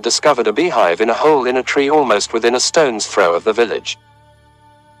that he had discovered a beehive in a hole in a tree almost within a stone's throw of the village.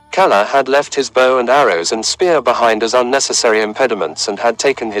 Kala had left his bow and arrows and spear behind as unnecessary impediments and had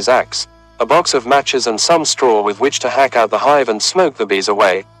taken his axe, a box of matches and some straw with which to hack out the hive and smoke the bees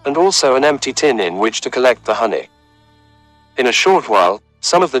away, and also an empty tin in which to collect the honey. In a short while,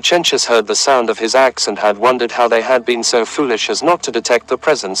 some of the Chenchus heard the sound of his axe and had wondered how they had been so foolish as not to detect the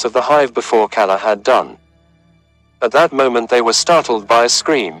presence of the hive before Kala had done. At that moment they were startled by a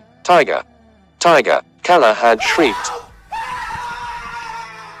scream, "Tiger! Tiger!" Kala had shrieked.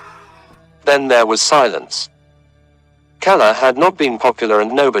 Then there was silence. Kala had not been popular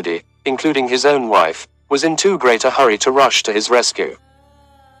and nobody, including his own wife, was in too great a hurry to rush to his rescue.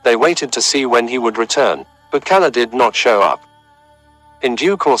 They waited to see when he would return, but Kala did not show up. In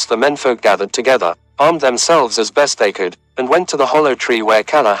due course the menfolk gathered together, armed themselves as best they could, and went to the hollow tree where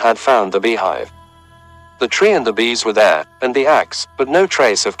Kala had found the beehive. The tree and the bees were there, and the axe, but no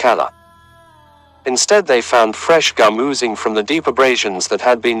trace of Kala. Instead they found fresh gum oozing from the deep abrasions that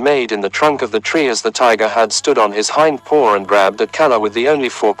had been made in the trunk of the tree as the tiger had stood on his hind paw and grabbed at Kala with the only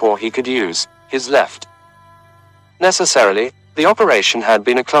forepaw he could use, his left. Necessarily, the operation had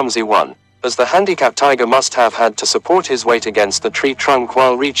been a clumsy one, as the handicapped tiger must have had to support his weight against the tree trunk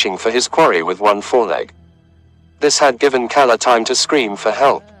while reaching for his quarry with one foreleg. This had given Kala time to scream for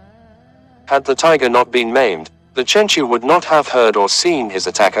help. Had the tiger not been maimed, the Chenchu would not have heard or seen his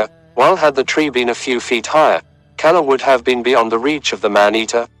attacker, while had the tree been a few feet higher, Kala would have been beyond the reach of the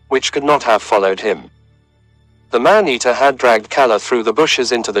man-eater, which could not have followed him. The man-eater had dragged Kala through the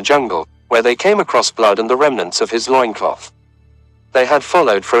bushes into the jungle, where they came across blood and the remnants of his loincloth. They had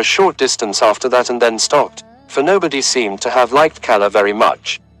followed for a short distance after that and then stopped, for nobody seemed to have liked Kala very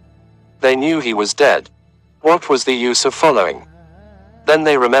much. They knew he was dead. What was the use of following? Then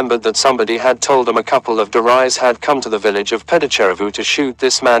they remembered that somebody had told them a couple of Darais had come to the village of Peddacheruvu to shoot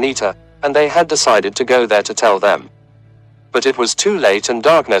this man-eater, and they had decided to go there to tell them. But it was too late and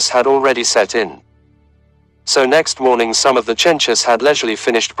darkness had already set in. So next morning some of the Chenchus had leisurely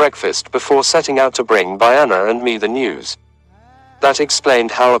finished breakfast before setting out to bring Bayana and me the news. That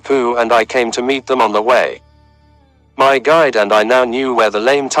explained how Apu and I came to meet them on the way. My guide and I now knew where the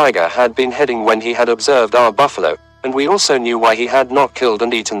lame tiger had been heading when he had observed our buffalo, and we also knew why he had not killed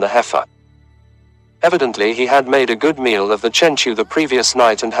and eaten the heifer. Evidently he had made a good meal of the Chenchu the previous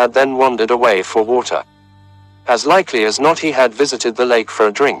night and had then wandered away for water. As likely as not he had visited the lake for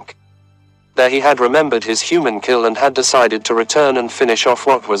a drink. There he had remembered his human kill and had decided to return and finish off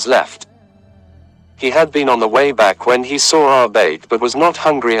what was left. He had been on the way back when he saw our bait but was not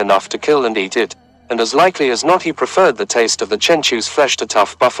hungry enough to kill and eat it, and as likely as not he preferred the taste of the Chenchu's flesh to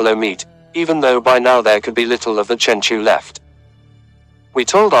tough buffalo meat, even though by now there could be little of the Chenchu left. We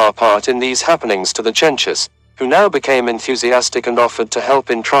told our part in these happenings to the Chenchus, who now became enthusiastic and offered to help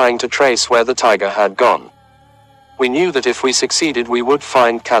in trying to trace where the tiger had gone. We knew that if we succeeded we would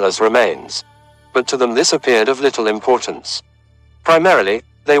find Kala's remains. But to them this appeared of little importance. Primarily,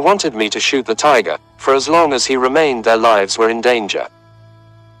 they wanted me to shoot the tiger, for as long as he remained their lives were in danger.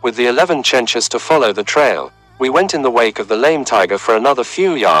 With the 11 Chenchus to follow the trail, We went in the wake of the lame tiger for another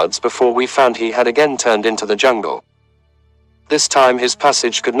few yards before we found he had again turned into the jungle. This time his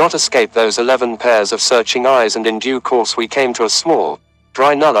passage could not escape those 11 pairs of searching eyes, and in due course we came to a small,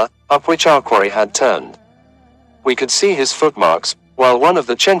 dry nullah, up which our quarry had turned. We could see his footmarks, while one of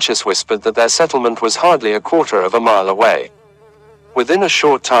the Chenchas whispered that their settlement was hardly a quarter of a mile away. Within a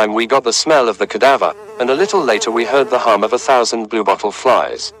short time we got the smell of the cadaver, and a little later we heard the hum of 1,000 bluebottle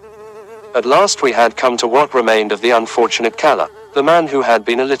flies. At last we had come to what remained of the unfortunate Kala, the man who had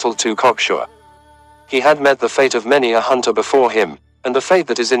been a little too cocksure. He had met the fate of many a hunter before him, and the fate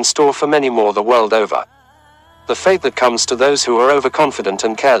that is in store for many more the world over. The fate that comes to those who are overconfident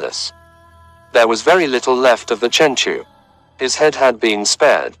and careless. There was very little left of the Chenchu. His head had been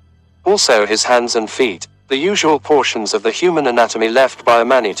spared. Also his hands and feet, the usual portions of the human anatomy left by a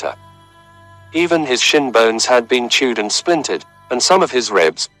man-eater. Even his shin bones had been chewed and splintered, and some of his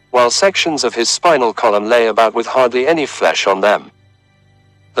ribs, while sections of his spinal column lay about with hardly any flesh on them.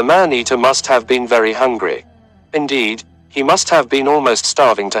 The man-eater must have been very hungry. Indeed, he must have been almost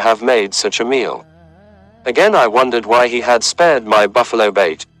starving to have made such a meal. Again I wondered why he had spared my buffalo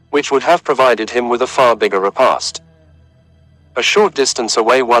bait, which would have provided him with a far bigger repast. A short distance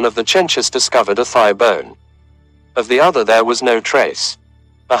away one of the Chenchas discovered a thigh bone. Of the other there was no trace.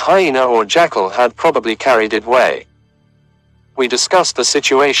 A hyena or jackal had probably carried it away. We discussed the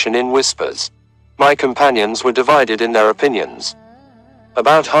situation in whispers. My companions were divided in their opinions.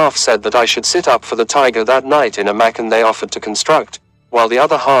 About half said that I should sit up for the tiger that night in a makan they offered to construct, while the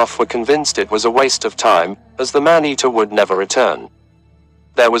other half were convinced it was a waste of time, as the man-eater would never return.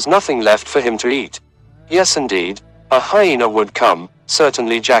 There was nothing left for him to eat. Yes indeed, a hyena would come,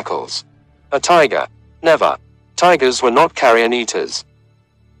 certainly jackals. A tiger, never. Tigers were not carrion eaters.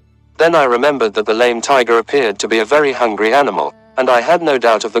 Then I remembered that the lame tiger appeared to be a very hungry animal, and I had no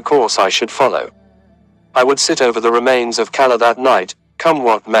doubt of the course I should follow. I would sit over the remains of Kala that night, come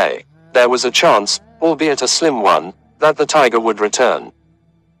what may. There was a chance, albeit a slim one, that the tiger would return.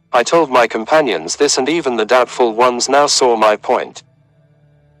 I told my companions this, and even the doubtful ones now saw my point.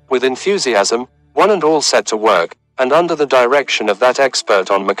 With enthusiasm, one and all set to work, and under the direction of that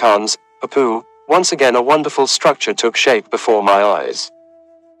expert on makans, Apu, once again a wonderful structure took shape before my eyes.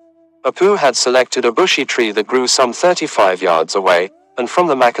 Apu had selected a bushy tree that grew some 35 yards away, and from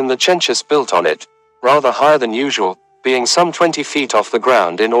the makan the Chenchas built on it, rather higher than usual, being some 20 feet off the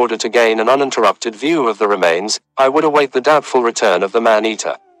ground. In order to gain an uninterrupted view of the remains, I would await the doubtful return of the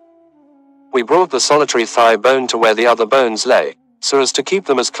man-eater. We brought the solitary thigh bone to where the other bones lay, so as to keep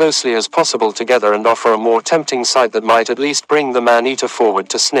them as closely as possible together and offer a more tempting sight that might at least bring the man-eater forward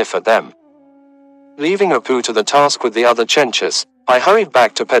to sniff at them. Leaving Apu to the task with the other Chenchas, I hurried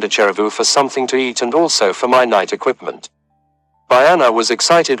back to Peddacheruvu for something to eat and also for my night equipment. Bayana was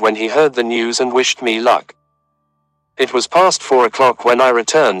excited when he heard the news and wished me luck. It was past 4 o'clock when I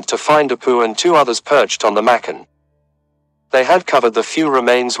returned to find Apu and 2 others perched on the makan. They had covered the few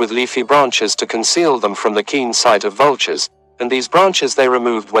remains with leafy branches to conceal them from the keen sight of vultures, and these branches they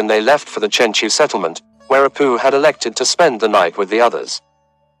removed when they left for the Chenchu settlement, where Apu had elected to spend the night with the others.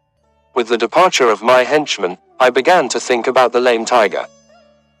 With the departure of my henchman, I began to think about the lame tiger.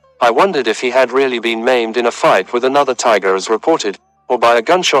 I wondered if he had really been maimed in a fight with another tiger as reported, or by a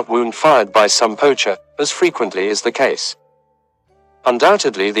gunshot wound fired by some poacher, as frequently is the case.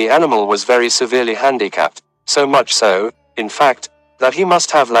 Undoubtedly the animal was very severely handicapped, so much so, in fact, that he must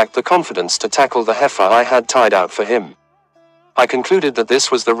have lacked the confidence to tackle the heifer I had tied out for him. I concluded that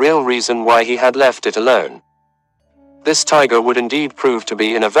this was the real reason why he had left it alone. This tiger would indeed prove to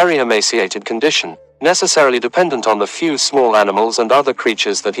be in a very emaciated condition, necessarily dependent on the few small animals and other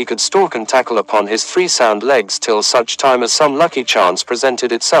creatures that he could stalk and tackle upon his 3 sound legs till such time as some lucky chance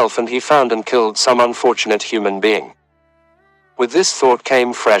presented itself and he found and killed some unfortunate human being. With this thought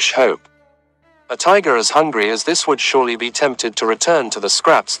came fresh hope. A tiger as hungry as this would surely be tempted to return to the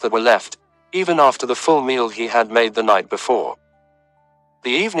scraps that were left, even after the full meal he had made the night before.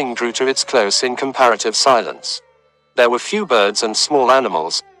 The evening drew to its close in comparative silence. There were few birds and small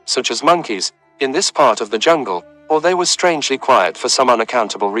animals, such as monkeys, in this part of the jungle, or they were strangely quiet for some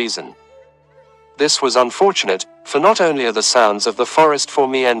unaccountable reason. This was unfortunate, for not only are the sounds of the forest for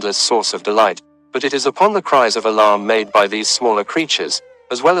me endless source of delight, but it is upon the cries of alarm made by these smaller creatures,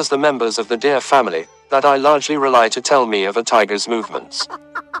 as well as the members of the deer family, that I largely rely to tell me of a tiger's movements.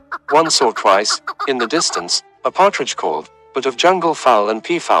 Once or twice, in the distance, a partridge called, but of jungle fowl and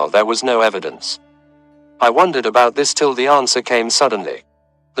peafowl there was no evidence. I wondered about this till the answer came suddenly.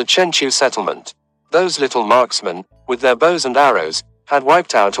 The Chenchu settlement. Those little marksmen, with their bows and arrows, had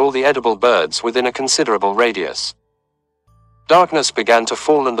wiped out all the edible birds within a considerable radius. Darkness began to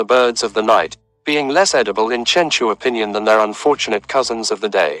fall and the birds of the night, being less edible in Chenchu opinion than their unfortunate cousins of the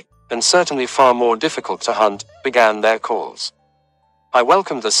day, and certainly far more difficult to hunt, began their calls. I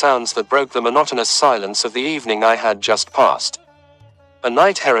welcomed the sounds that broke the monotonous silence of the evening I had just passed. A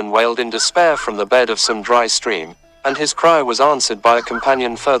night heron wailed in despair from the bed of some dry stream, and his cry was answered by a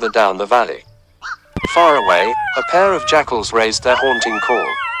companion further down the valley. Far away, a pair of jackals raised their haunting call.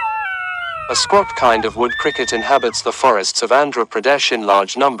 A squat kind of wood cricket inhabits the forests of Andhra Pradesh in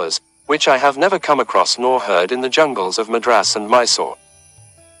large numbers, which I have never come across nor heard in the jungles of Madras and Mysore.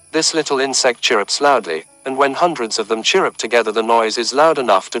 This little insect chirrups loudly, and when hundreds of them chirrup together the noise is loud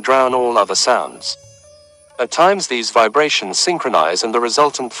enough to drown all other sounds. At times these vibrations synchronize and the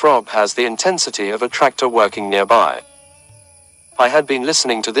resultant throb has the intensity of a tractor working nearby. I had been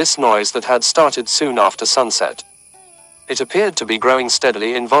listening to this noise that had started soon after sunset. It appeared to be growing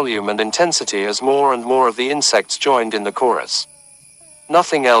steadily in volume and intensity as more and more of the insects joined in the chorus.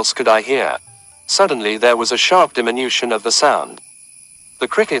 Nothing else could I hear. Suddenly there was a sharp diminution of the sound. The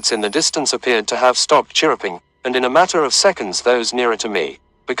crickets in the distance appeared to have stopped chirruping, and in a matter of seconds those nearer to me,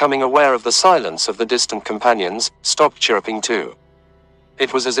 becoming aware of the silence of the distant companions, stopped chirruping too.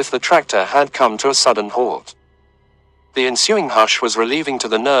 It was as if the tractor had come to a sudden halt. The ensuing hush was relieving to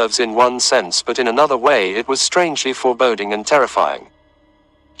the nerves in one sense, but in another way it was strangely foreboding and terrifying.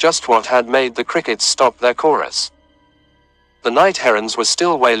 Just what had made the crickets stop their chorus? The night herons were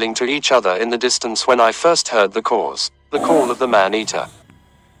still wailing to each other in the distance when I first heard the cause, the call of the man-eater.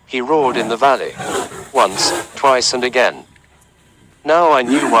 He roared in the valley. Once, twice and again. Now I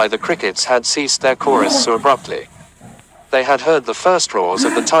knew why the crickets had ceased their chorus so abruptly. They had heard the first roars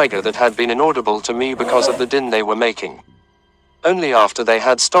of the tiger that had been inaudible to me because of the din they were making. Only after they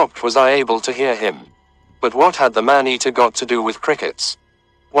had stopped was I able to hear him. But what had the man-eater got to do with crickets?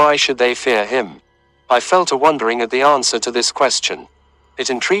 Why should they fear him? I fell to wondering at the answer to this question. It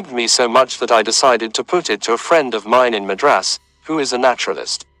intrigued me so much that I decided to put it to a friend of mine in Madras, who is a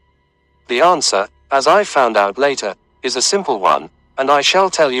naturalist. The answer, as I found out later, is a simple one, and I shall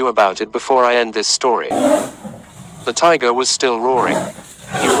tell you about it before I end this story. The tiger was still roaring.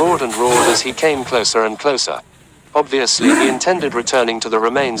 He roared and roared as he came closer and closer. Obviously he intended returning to the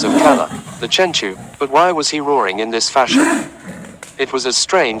remains of Kala, the Chenchu, but why was he roaring in this fashion? It was as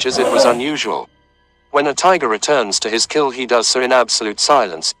strange as it was unusual. When a tiger returns to his kill he does so in absolute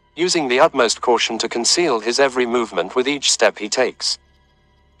silence, using the utmost caution to conceal his every movement with each step he takes.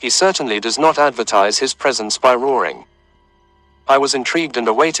 He certainly does not advertise his presence by roaring. I was intrigued and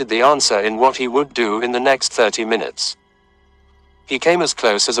awaited the answer in what he would do in the next 30 minutes. He came as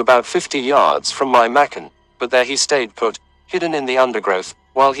close as about 50 yards from my makan, but there he stayed put, hidden in the undergrowth,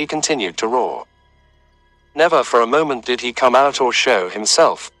 while he continued to roar. Never for a moment did he come out or show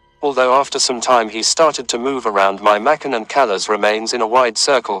himself, although after some time he started to move around my makan and Kala's remains in a wide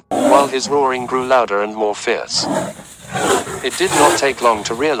circle, while his roaring grew louder and more fierce. It did not take long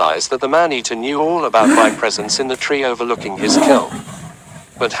to realize that the man-eater knew all about my presence in the tree overlooking his kill.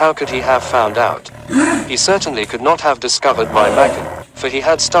 But how could he have found out? He certainly could not have discovered my makan, for he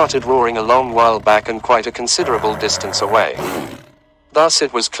had started roaring a long while back and quite a considerable distance away. Thus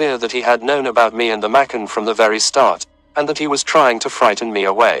it was clear that he had known about me and the makan from the very start, and that he was trying to frighten me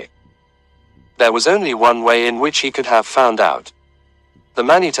away. There was only one way in which he could have found out. The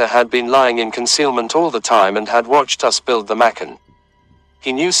man-eater had been lying in concealment all the time and had watched us build the makan.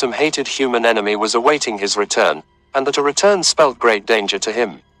 He knew some hated human enemy was awaiting his return, and that a return spelt great danger to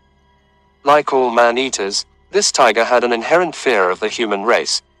him. Like all man-eaters, this tiger had an inherent fear of the human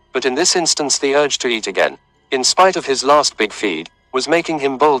race, but in this instance the urge to eat again, in spite of his last big feed, was making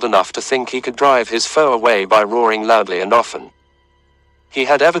him bold enough to think he could drive his foe away by roaring loudly and often. He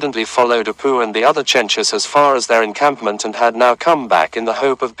had evidently followed Apu and the other Chenchus as far as their encampment and had now come back in the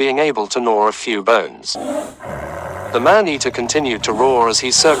hope of being able to gnaw a few bones. The man-eater continued to roar as he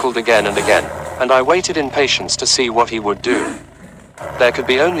circled again and again, and I waited in patience to see what he would do. There could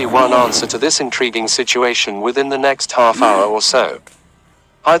be only one answer to this intriguing situation within the next half hour or so.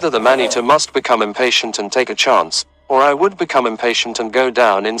 Either the man-eater must become impatient and take a chance, or I would become impatient and go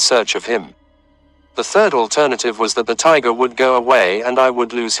down in search of him. The third alternative was that the tiger would go away and I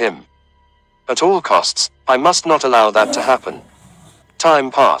would lose him. At all costs, I must not allow that to happen. Time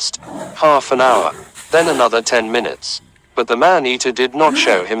passed. Half an hour. Then another 10 minutes. But the man-eater did not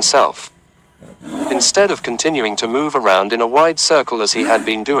show himself. Instead of continuing to move around in a wide circle as he had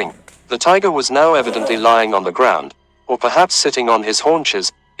been doing, the tiger was now evidently lying on the ground, or perhaps sitting on his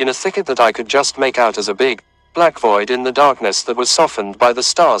haunches, in a thicket that I could just make out as a big, black void in the darkness that was softened by the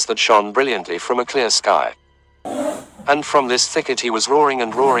stars that shone brilliantly from a clear sky. and from this thicket he was roaring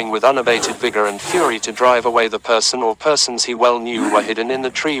and roaring with unabated vigor and fury to drive away the person or persons he well knew were hidden in the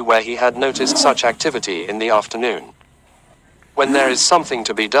tree where he had noticed such activity in the afternoon. When there is something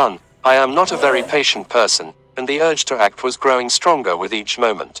to be done, I am not a very patient person, and the urge to act was growing stronger with each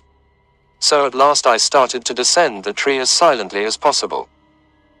moment. So at last I started to descend the tree as silently as possible.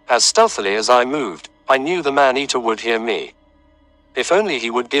 As stealthily as I moved, I knew the man-eater would hear me. If only he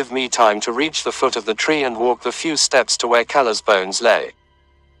would give me time to reach the foot of the tree and walk the few steps to where Kala's bones lay.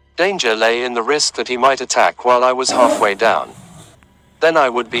 Danger lay in the risk that he might attack while I was halfway down. Then I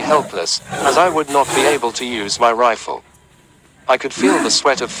would be helpless, as I would not be able to use my rifle. I could feel the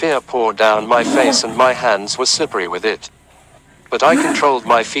sweat of fear pour down my face and my hands were slippery with it. But I controlled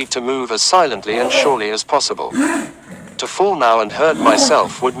my feet to move as silently and surely as possible. To fall now and hurt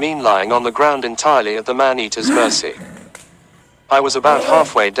myself would mean lying on the ground entirely at the man-eater's mercy. I was about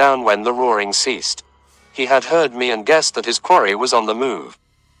halfway down when the roaring ceased. He had heard me and guessed that his quarry was on the move.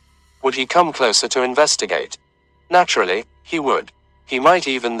 Would he come closer to investigate? Naturally, he would. He might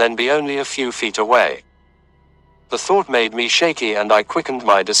even then be only a few feet away. The thought made me shaky and I quickened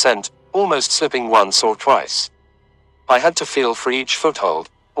my descent, almost slipping once or twice. I had to feel for each foothold,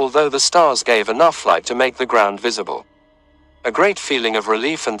 although the stars gave enough light to make the ground visible. A great feeling of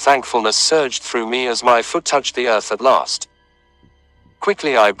relief and thankfulness surged through me as my foot touched the earth at last.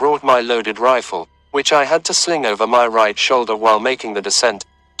 Quickly I brought my loaded rifle, which I had to sling over my right shoulder while making the descent,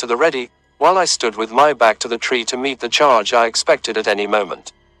 to the ready, while I stood with my back to the tree to meet the charge I expected at any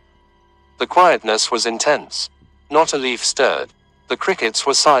moment. The quietness was intense. Not a leaf stirred. The crickets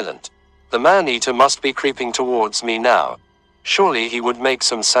were silent. The man-eater must be creeping towards me now. Surely he would make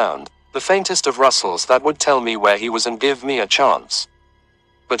some sound, the faintest of rustles that would tell me where he was and give me a chance.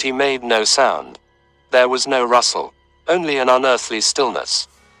 But he made no sound. There was no rustle, only an unearthly stillness.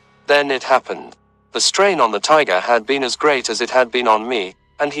 Then it happened. The strain on the tiger had been as great as it had been on me,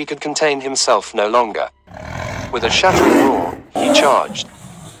 and he could contain himself no longer. With a shattering roar, he charged.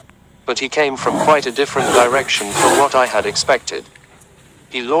 But he came from quite a different direction from what I had expected.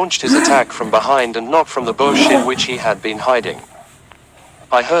 He launched his attack from behind and not from the bush in which he had been hiding.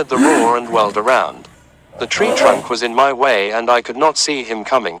 I heard the roar and whirled around. The tree trunk was in my way and I could not see him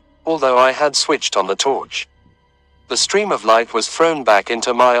coming, although I had switched on the torch. The stream of light was thrown back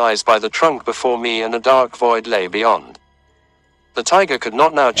into my eyes by the trunk before me and a dark void lay beyond. The tiger could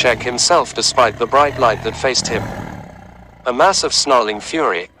not now check himself despite the bright light that faced him. A mass of snarling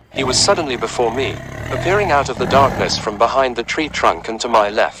fury, he was suddenly before me, appearing out of the darkness from behind the tree trunk and to my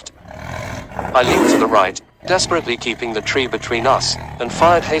left. I leaped to the right, desperately keeping the tree between us, and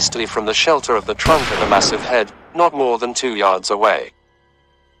fired hastily from the shelter of the trunk at a massive head, not more than 2 yards away.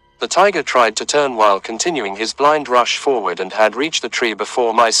 The tiger tried to turn while continuing his blind rush forward and had reached the tree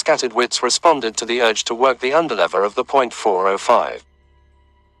before my scattered wits responded to the urge to work the underlever of the .405.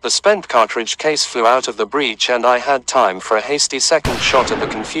 The spent cartridge case flew out of the breech and I had time for a hasty second shot at the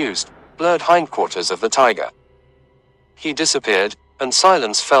confused, blurred hindquarters of the tiger. He disappeared, and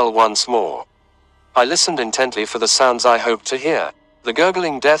silence fell once more. I listened intently for the sounds I hoped to hear, the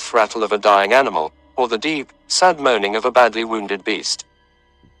gurgling death rattle of a dying animal, or the deep, sad moaning of a badly wounded beast.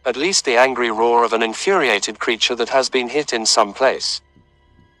 At least the angry roar of an infuriated creature that has been hit in some place.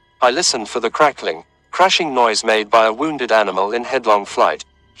 I listened for the crackling, crashing noise made by a wounded animal in headlong flight,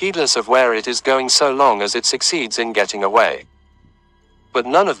 heedless of where it is going so long as it succeeds in getting away. But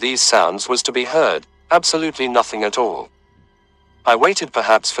none of these sounds was to be heard, absolutely nothing at all. I waited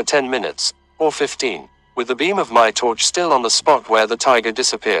perhaps for 10 minutes, or 15, with the beam of my torch still on the spot where the tiger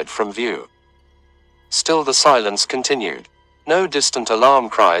disappeared from view. Still the silence continued. No distant alarm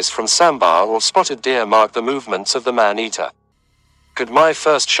cries from sambar or spotted deer marked the movements of the man-eater. Could my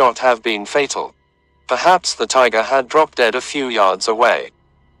first shot have been fatal? Perhaps the tiger had dropped dead a few yards away.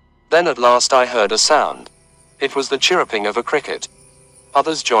 Then at last I heard a sound. It was the chirruping of a cricket.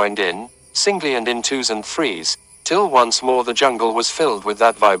 Others joined in, singly and in 2s and 3s, till once more the jungle was filled with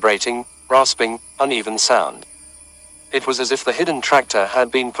that vibrating, rasping, uneven sound. It was as if the hidden tractor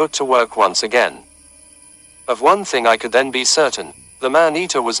had been put to work once again. Of one thing I could then be certain, the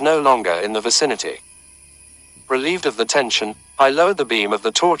man-eater was no longer in the vicinity. Relieved of the tension, I lowered the beam of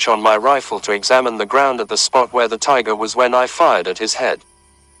the torch on my rifle to examine the ground at the spot where the tiger was when I fired at his head.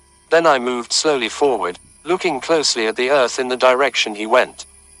 Then I moved slowly forward, looking closely at the earth in the direction he went.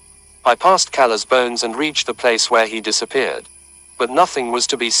 I passed Kala's bones and reached the place where he disappeared. But nothing was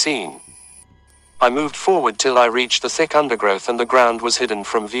to be seen. I moved forward till I reached the thick undergrowth and the ground was hidden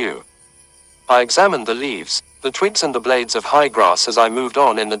from view. I examined the leaves, the twigs and the blades of high grass as I moved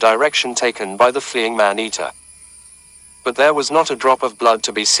on in the direction taken by the fleeing man-eater. But there was not a drop of blood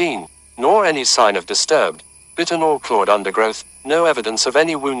to be seen, nor any sign of disturbed, bitten or clawed undergrowth, no evidence of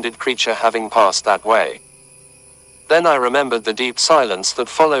any wounded creature having passed that way. Then I remembered the deep silence that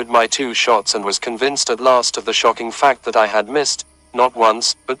followed my 2 shots and was convinced at last of the shocking fact that I had missed, not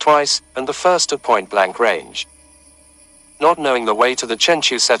once, but twice, and the first at point-blank range. Not knowing the way to the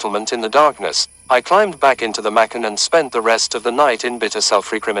Chenchu settlement in the darkness, I climbed back into the Macan and spent the rest of the night in bitter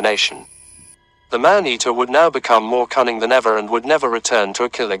self-recrimination. The man-eater would now become more cunning than ever and would never return to a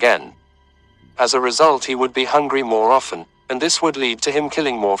kill again. As a result, he would be hungry more often, and this would lead to him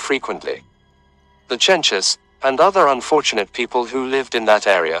killing more frequently. The Chenchus, and other unfortunate people who lived in that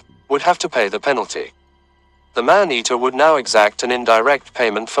area, would have to pay the penalty. The man-eater would now exact an indirect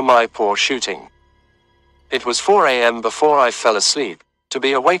payment for my poor shooting. It was 4 a.m. before I fell asleep, to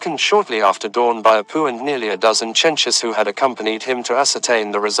be awakened shortly after dawn by Apu and nearly a dozen Chenchus who had accompanied him to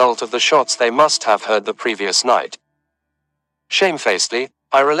ascertain the result of the shots they must have heard the previous night. Shamefacedly,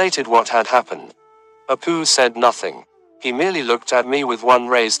 I related what had happened. Apu said nothing. He merely looked at me with one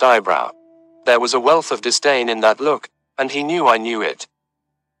raised eyebrow. There was a wealth of disdain in that look, and he knew I knew it.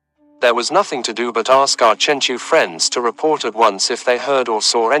 There was nothing to do but ask our Chenchu friends to report at once if they heard or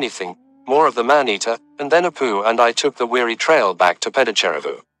saw anything more of the man-eater, and then Apu and I took the weary trail back to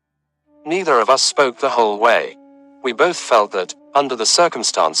Peddacheruvu. Neither of us spoke the whole way. We both felt that, under the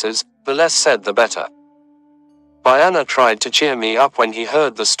circumstances, the less said the better. Bayana tried to cheer me up when he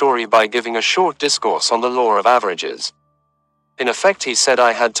heard the story by giving a short discourse on the law of averages. In effect, he said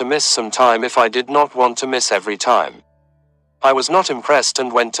I had to miss some time if I did not want to miss every time. I was not impressed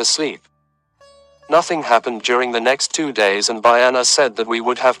and went to sleep. Nothing happened during the next 2 days, and Bayana said that we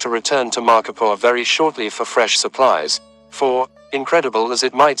would have to return to Markapur very shortly for fresh supplies, for, incredible as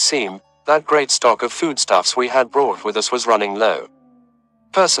it might seem, that great stock of foodstuffs we had brought with us was running low.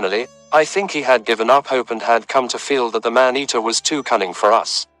 Personally, I think he had given up hope and had come to feel that the man-eater was too cunning for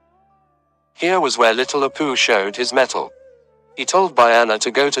us. Here was where little Apu showed his mettle. He told Bayana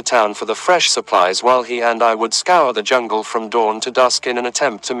to go to town for the fresh supplies while he and I would scour the jungle from dawn to dusk in an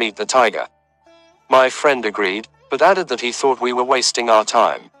attempt to meet the tiger. My friend agreed, but added that he thought we were wasting our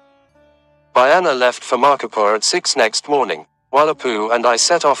time. Bayana left for Markapur at 6 next morning, while Apu and I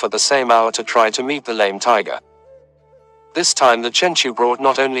set off at the same hour to try to meet the lame tiger. This time the Chenchu brought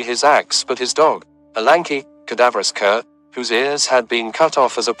not only his axe but his dog, a lanky, cadaverous cur, whose ears had been cut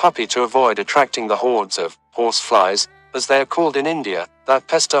off as a puppy to avoid attracting the hordes of horseflies, as they are called in India, that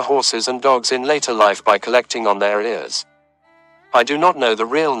pester horses and dogs in later life by collecting on their ears. I do not know the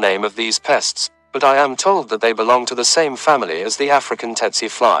real name of these pests, but I am told that they belong to the same family as the African tsetse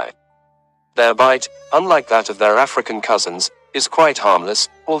fly. Their bite, unlike that of their African cousins, is quite harmless,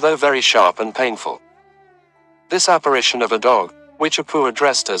 although very sharp and painful. This apparition of a dog, which Apu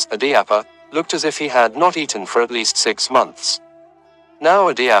addressed as Adiappa, looked as if he had not eaten for at least 6 months.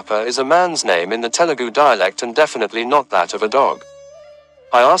 Now Adiappa is a man's name in the Telugu dialect and definitely not that of a dog.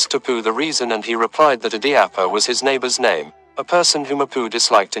 I asked Apu the reason and he replied that Adiappa was his neighbor's name, a person whom Apu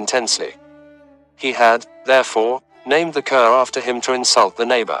disliked intensely. He had, therefore, named the cur after him to insult the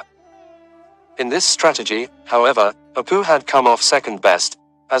neighbor. In this strategy, however, Apu had come off second best,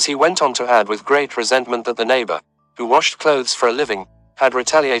 as he went on to add with great resentment that the neighbor, who washed clothes for a living, had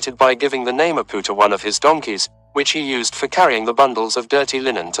retaliated by giving the name Apu to one of his donkeys, which he used for carrying the bundles of dirty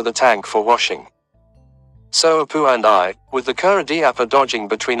linen to the tank for washing. So Apu and I, with the cur Adiappa dodging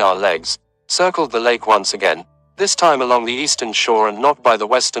between our legs, circled the lake once again, this time along the eastern shore and not by the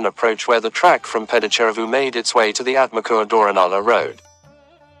western approach where the track from Peddacheruvu made its way to the Atmakur-Doranala road.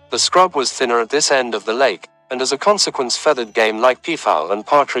 The scrub was thinner at this end of the lake, and as a consequence feathered game like peafowl and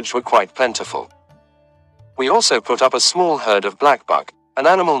partridge were quite plentiful. We also put up a small herd of blackbuck, an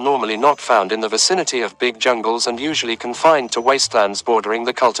animal normally not found in the vicinity of big jungles and usually confined to wastelands bordering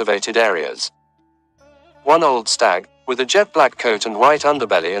the cultivated areas. One old stag, with a jet black coat and white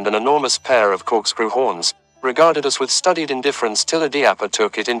underbelly and an enormous pair of corkscrew horns, regarded us with studied indifference till Adiappa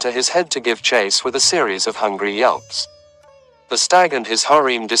took it into his head to give chase with a series of hungry yelps. The stag and his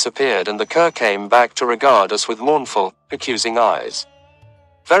harem disappeared and the cur came back to regard us with mournful, accusing eyes.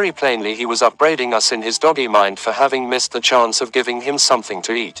 Very plainly he was upbraiding us in his doggy mind for having missed the chance of giving him something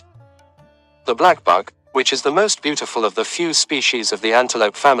to eat. The blackbuck, which is the most beautiful of the few species of the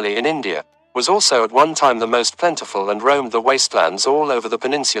antelope family in India, was also at one time the most plentiful and roamed the wastelands all over the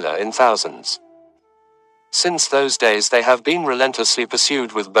peninsula in thousands. Since those days they have been relentlessly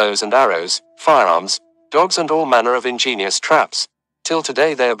pursued with bows and arrows, firearms, dogs and all manner of ingenious traps, till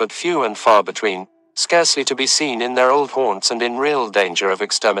today they are but few and far between, scarcely to be seen in their old haunts and in real danger of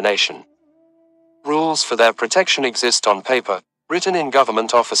extermination. Rules for their protection exist on paper, written in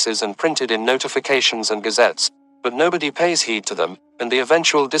government offices and printed in notifications and gazettes, But nobody pays heed to them, and the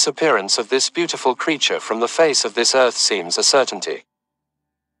eventual disappearance of this beautiful creature from the face of this earth seems a certainty.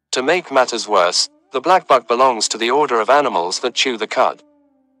 To make matters worse, the blackbuck belongs to the order of animals that chew the cud.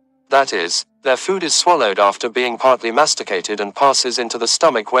 That is, their food is swallowed after being partly masticated and passes into the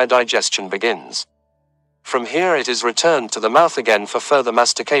stomach where digestion begins. From here it is returned to the mouth again for further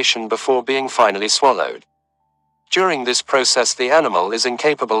mastication before being finally swallowed. During this process the animal is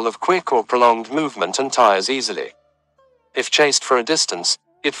incapable of quick or prolonged movement and tires easily. If chased for a distance,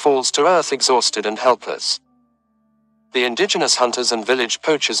 it falls to earth exhausted and helpless. The indigenous hunters and village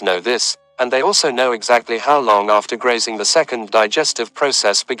poachers know this, and they also know exactly how long after grazing the second digestive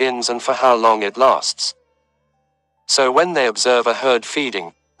process begins and for how long it lasts. So when they observe a herd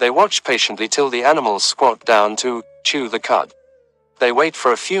feeding, they watch patiently till the animals squat down to chew the cud. They wait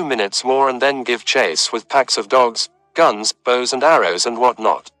for a few minutes more and then give chase with packs of dogs, guns, bows and arrows and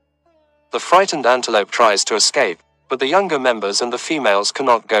whatnot. The frightened antelope tries to escape, but the younger members and the females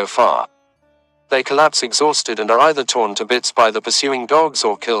cannot go far. They collapse exhausted and are either torn to bits by the pursuing dogs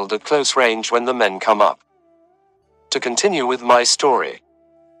or killed at close range when the men come up. To continue with my story.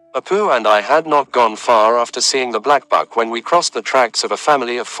 Apu and I had not gone far after seeing the blackbuck when we crossed the tracks of a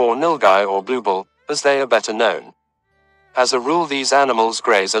family of 4 nilgai or bluebull, as they are better known. As a rule these animals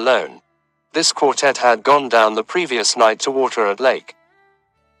graze alone. This quartet had gone down the previous night to water at lake.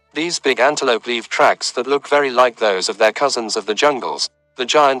 These big antelope leave tracks that look very like those of their cousins of the jungles, the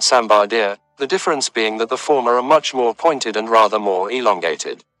giant sambar deer, the difference being that the former are much more pointed and rather more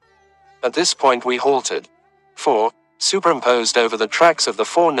elongated. At this point we halted. For, superimposed over the tracks of the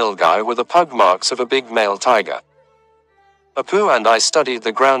 4 nilgai were the pug marks of a big male tiger. Apu and I studied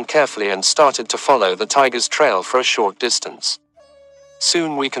the ground carefully and started to follow the tiger's trail for a short distance.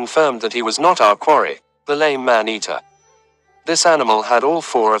 Soon we confirmed that he was not our quarry, the lame man-eater. This animal had all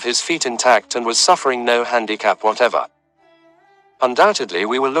 4 of his feet intact and was suffering no handicap whatever. Undoubtedly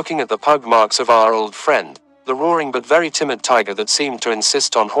we were looking at the pug marks of our old friend, the roaring but very timid tiger that seemed to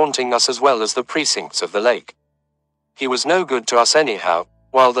insist on haunting us as well as the precincts of the lake. He was no good to us anyhow,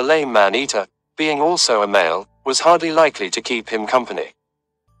 while the lame man-eater, being also a male, was hardly likely to keep him company.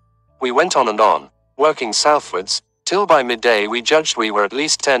 We went on, working southwards, till by midday we judged we were at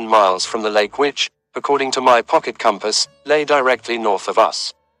least 10 miles from the lake which, according to my pocket compass, lay directly north of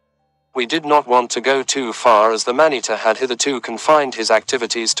us. We did not want to go too far as the man-eater had hitherto confined his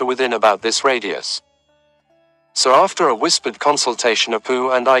activities to within about this radius. So after a whispered consultation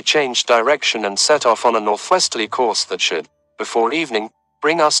Apu and I changed direction and set off on a northwesterly course that should, before evening,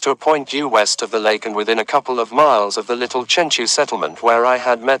 bring us to a point due west of the lake and within a couple of miles of the little Chenchu settlement where I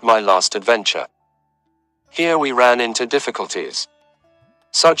had met my last adventure. Here we ran into difficulties.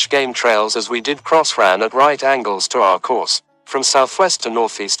 Such game trails as we did cross ran at right angles to our course, from southwest to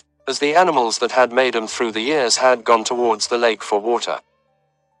northeast, as the animals that had made them through the years had gone towards the lake for water.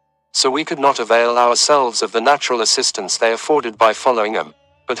 So we could not avail ourselves of the natural assistance they afforded by following them,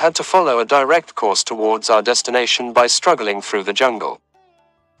 but had to follow a direct course towards our destination by struggling through the jungle.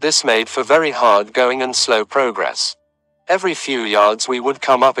 This made for very hard going and slow progress. Every few yards we would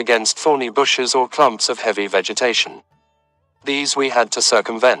come up against thorny bushes or clumps of heavy vegetation. These we had to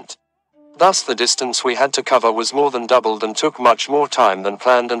circumvent. Thus the distance we had to cover was more than doubled and took much more time than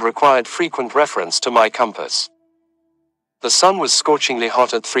planned and required frequent reference to my compass. The sun was scorchingly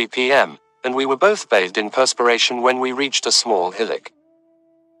hot at 3 p.m., and we were both bathed in perspiration when we reached a small hillock.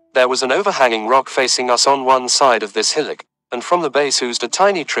 There was an overhanging rock facing us on one side of this hillock, and from the base oozed a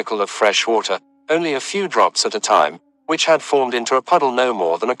tiny trickle of fresh water, only a few drops at a time, which had formed into a puddle no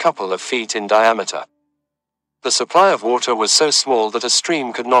more than a couple of feet in diameter. The supply of water was so small that a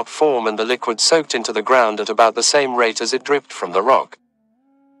stream could not form and the liquid soaked into the ground at about the same rate as it dripped from the rock.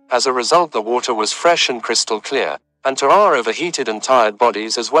 As a result the water was fresh and crystal clear, and to our overheated and tired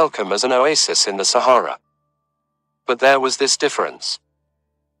bodies as welcome as an oasis in the Sahara. But there was this difference.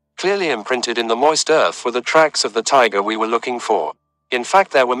 Clearly imprinted in the moist earth were the tracks of the tiger we were looking for. In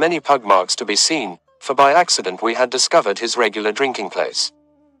fact there were many pug marks to be seen, for by accident we had discovered his regular drinking place.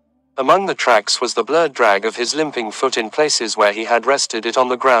 Among the tracks was the blurred drag of his limping foot in places where he had rested it on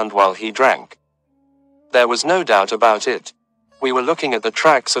the ground while he drank. There was no doubt about it. We were looking at the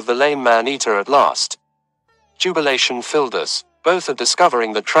tracks of the lame man-eater at last. Jubilation filled us, both at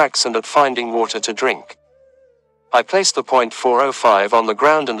discovering the tracks and at finding water to drink. I placed the .405 on the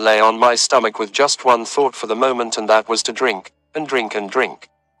ground and lay on my stomach with just one thought for the moment, and that was to drink, and drink and drink.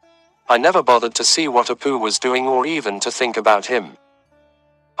 I never bothered to see what Apu was doing or even to think about him.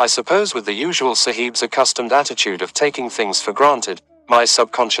 I suppose with the usual Sahib's accustomed attitude of taking things for granted, my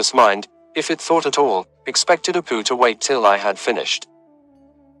subconscious mind, if it thought at all, expected Apu to wait till I had finished.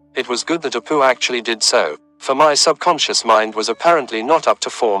 It was good that Apu actually did so, for my subconscious mind was apparently not up to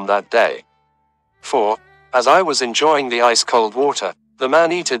form that day. For, as I was enjoying the ice-cold water, the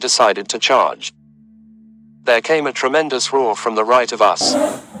man-eater decided to charge. There came a tremendous roar from the right of us.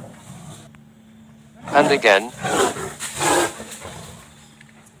 And again.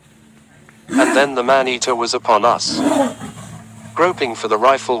 And then the man-eater was upon us. Groping for the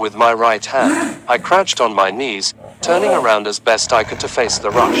rifle with my right hand, I crouched on my knees, turning around as best I could to face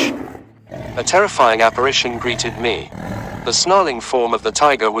the rush. A terrifying apparition greeted me. The snarling form of the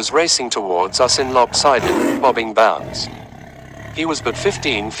tiger was racing towards us in lopsided, bobbing bounds. He was but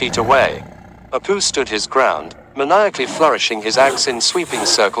 15 feet away. Apu stood his ground, maniacally flourishing his axe in sweeping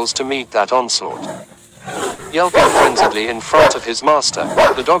circles to meet that onslaught. Yelping frenziedly in front of his master,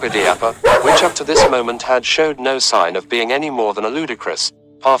 the dog Adiapa, which up to this moment had showed no sign of being any more than a ludicrous,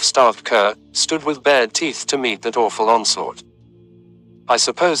 half-starved cur, stood with bared teeth to meet that awful onslaught. I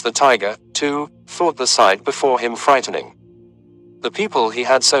suppose the tiger, too, thought the sight before him frightening. The people he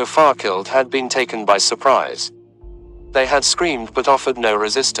had so far killed had been taken by surprise. They had screamed but offered no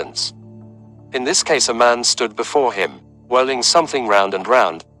resistance. In this case a man stood before him, whirling something round and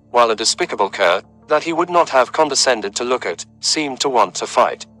round, while a despicable cur, that he would not have condescended to look at, seemed to want to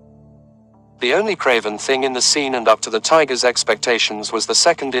fight. The only craven thing in the scene and up to the tiger's expectations was the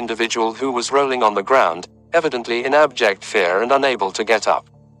second individual who was rolling on the ground, evidently in abject fear and unable to get up.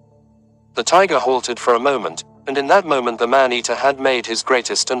 The tiger halted for a moment, and in that moment the man-eater had made his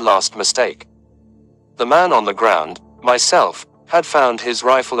greatest and last mistake. The man on the ground, myself, had found his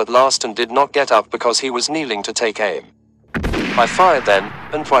rifle at last and did not get up because he was kneeling to take aim. I fired then,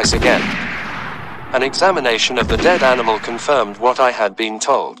 and twice again. An examination of the dead animal confirmed what I had been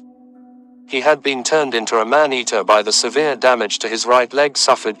told. He had been turned into a man-eater by the severe damage to his right leg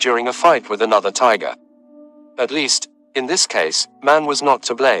suffered during a fight with another tiger. At least, in this case, man was not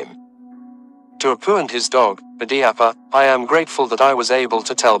to blame. To Apu and his dog, Adiapa, I am grateful that I was able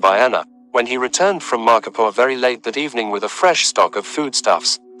to tell by Anna, when he returned from Markapur very late that evening with a fresh stock of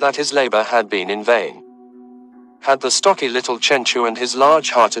foodstuffs, that his labor had been in vain. Had the stocky little Chenchu and his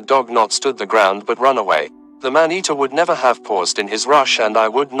large-hearted dog not stood the ground but run away, the man-eater would never have paused in his rush and I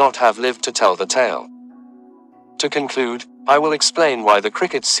would not have lived to tell the tale. To conclude, I will explain why the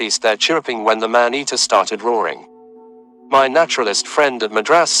crickets ceased their chirruping when the man-eater started roaring. My naturalist friend at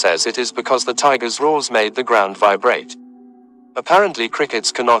Madras says it is because the tiger's roars made the ground vibrate. Apparently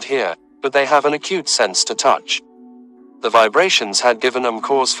crickets cannot hear, but they have an acute sense to touch. The vibrations had given them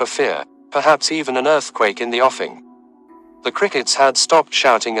cause for fear, perhaps even an earthquake in the offing. The crickets had stopped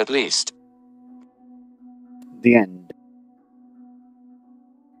shouting at least. The end.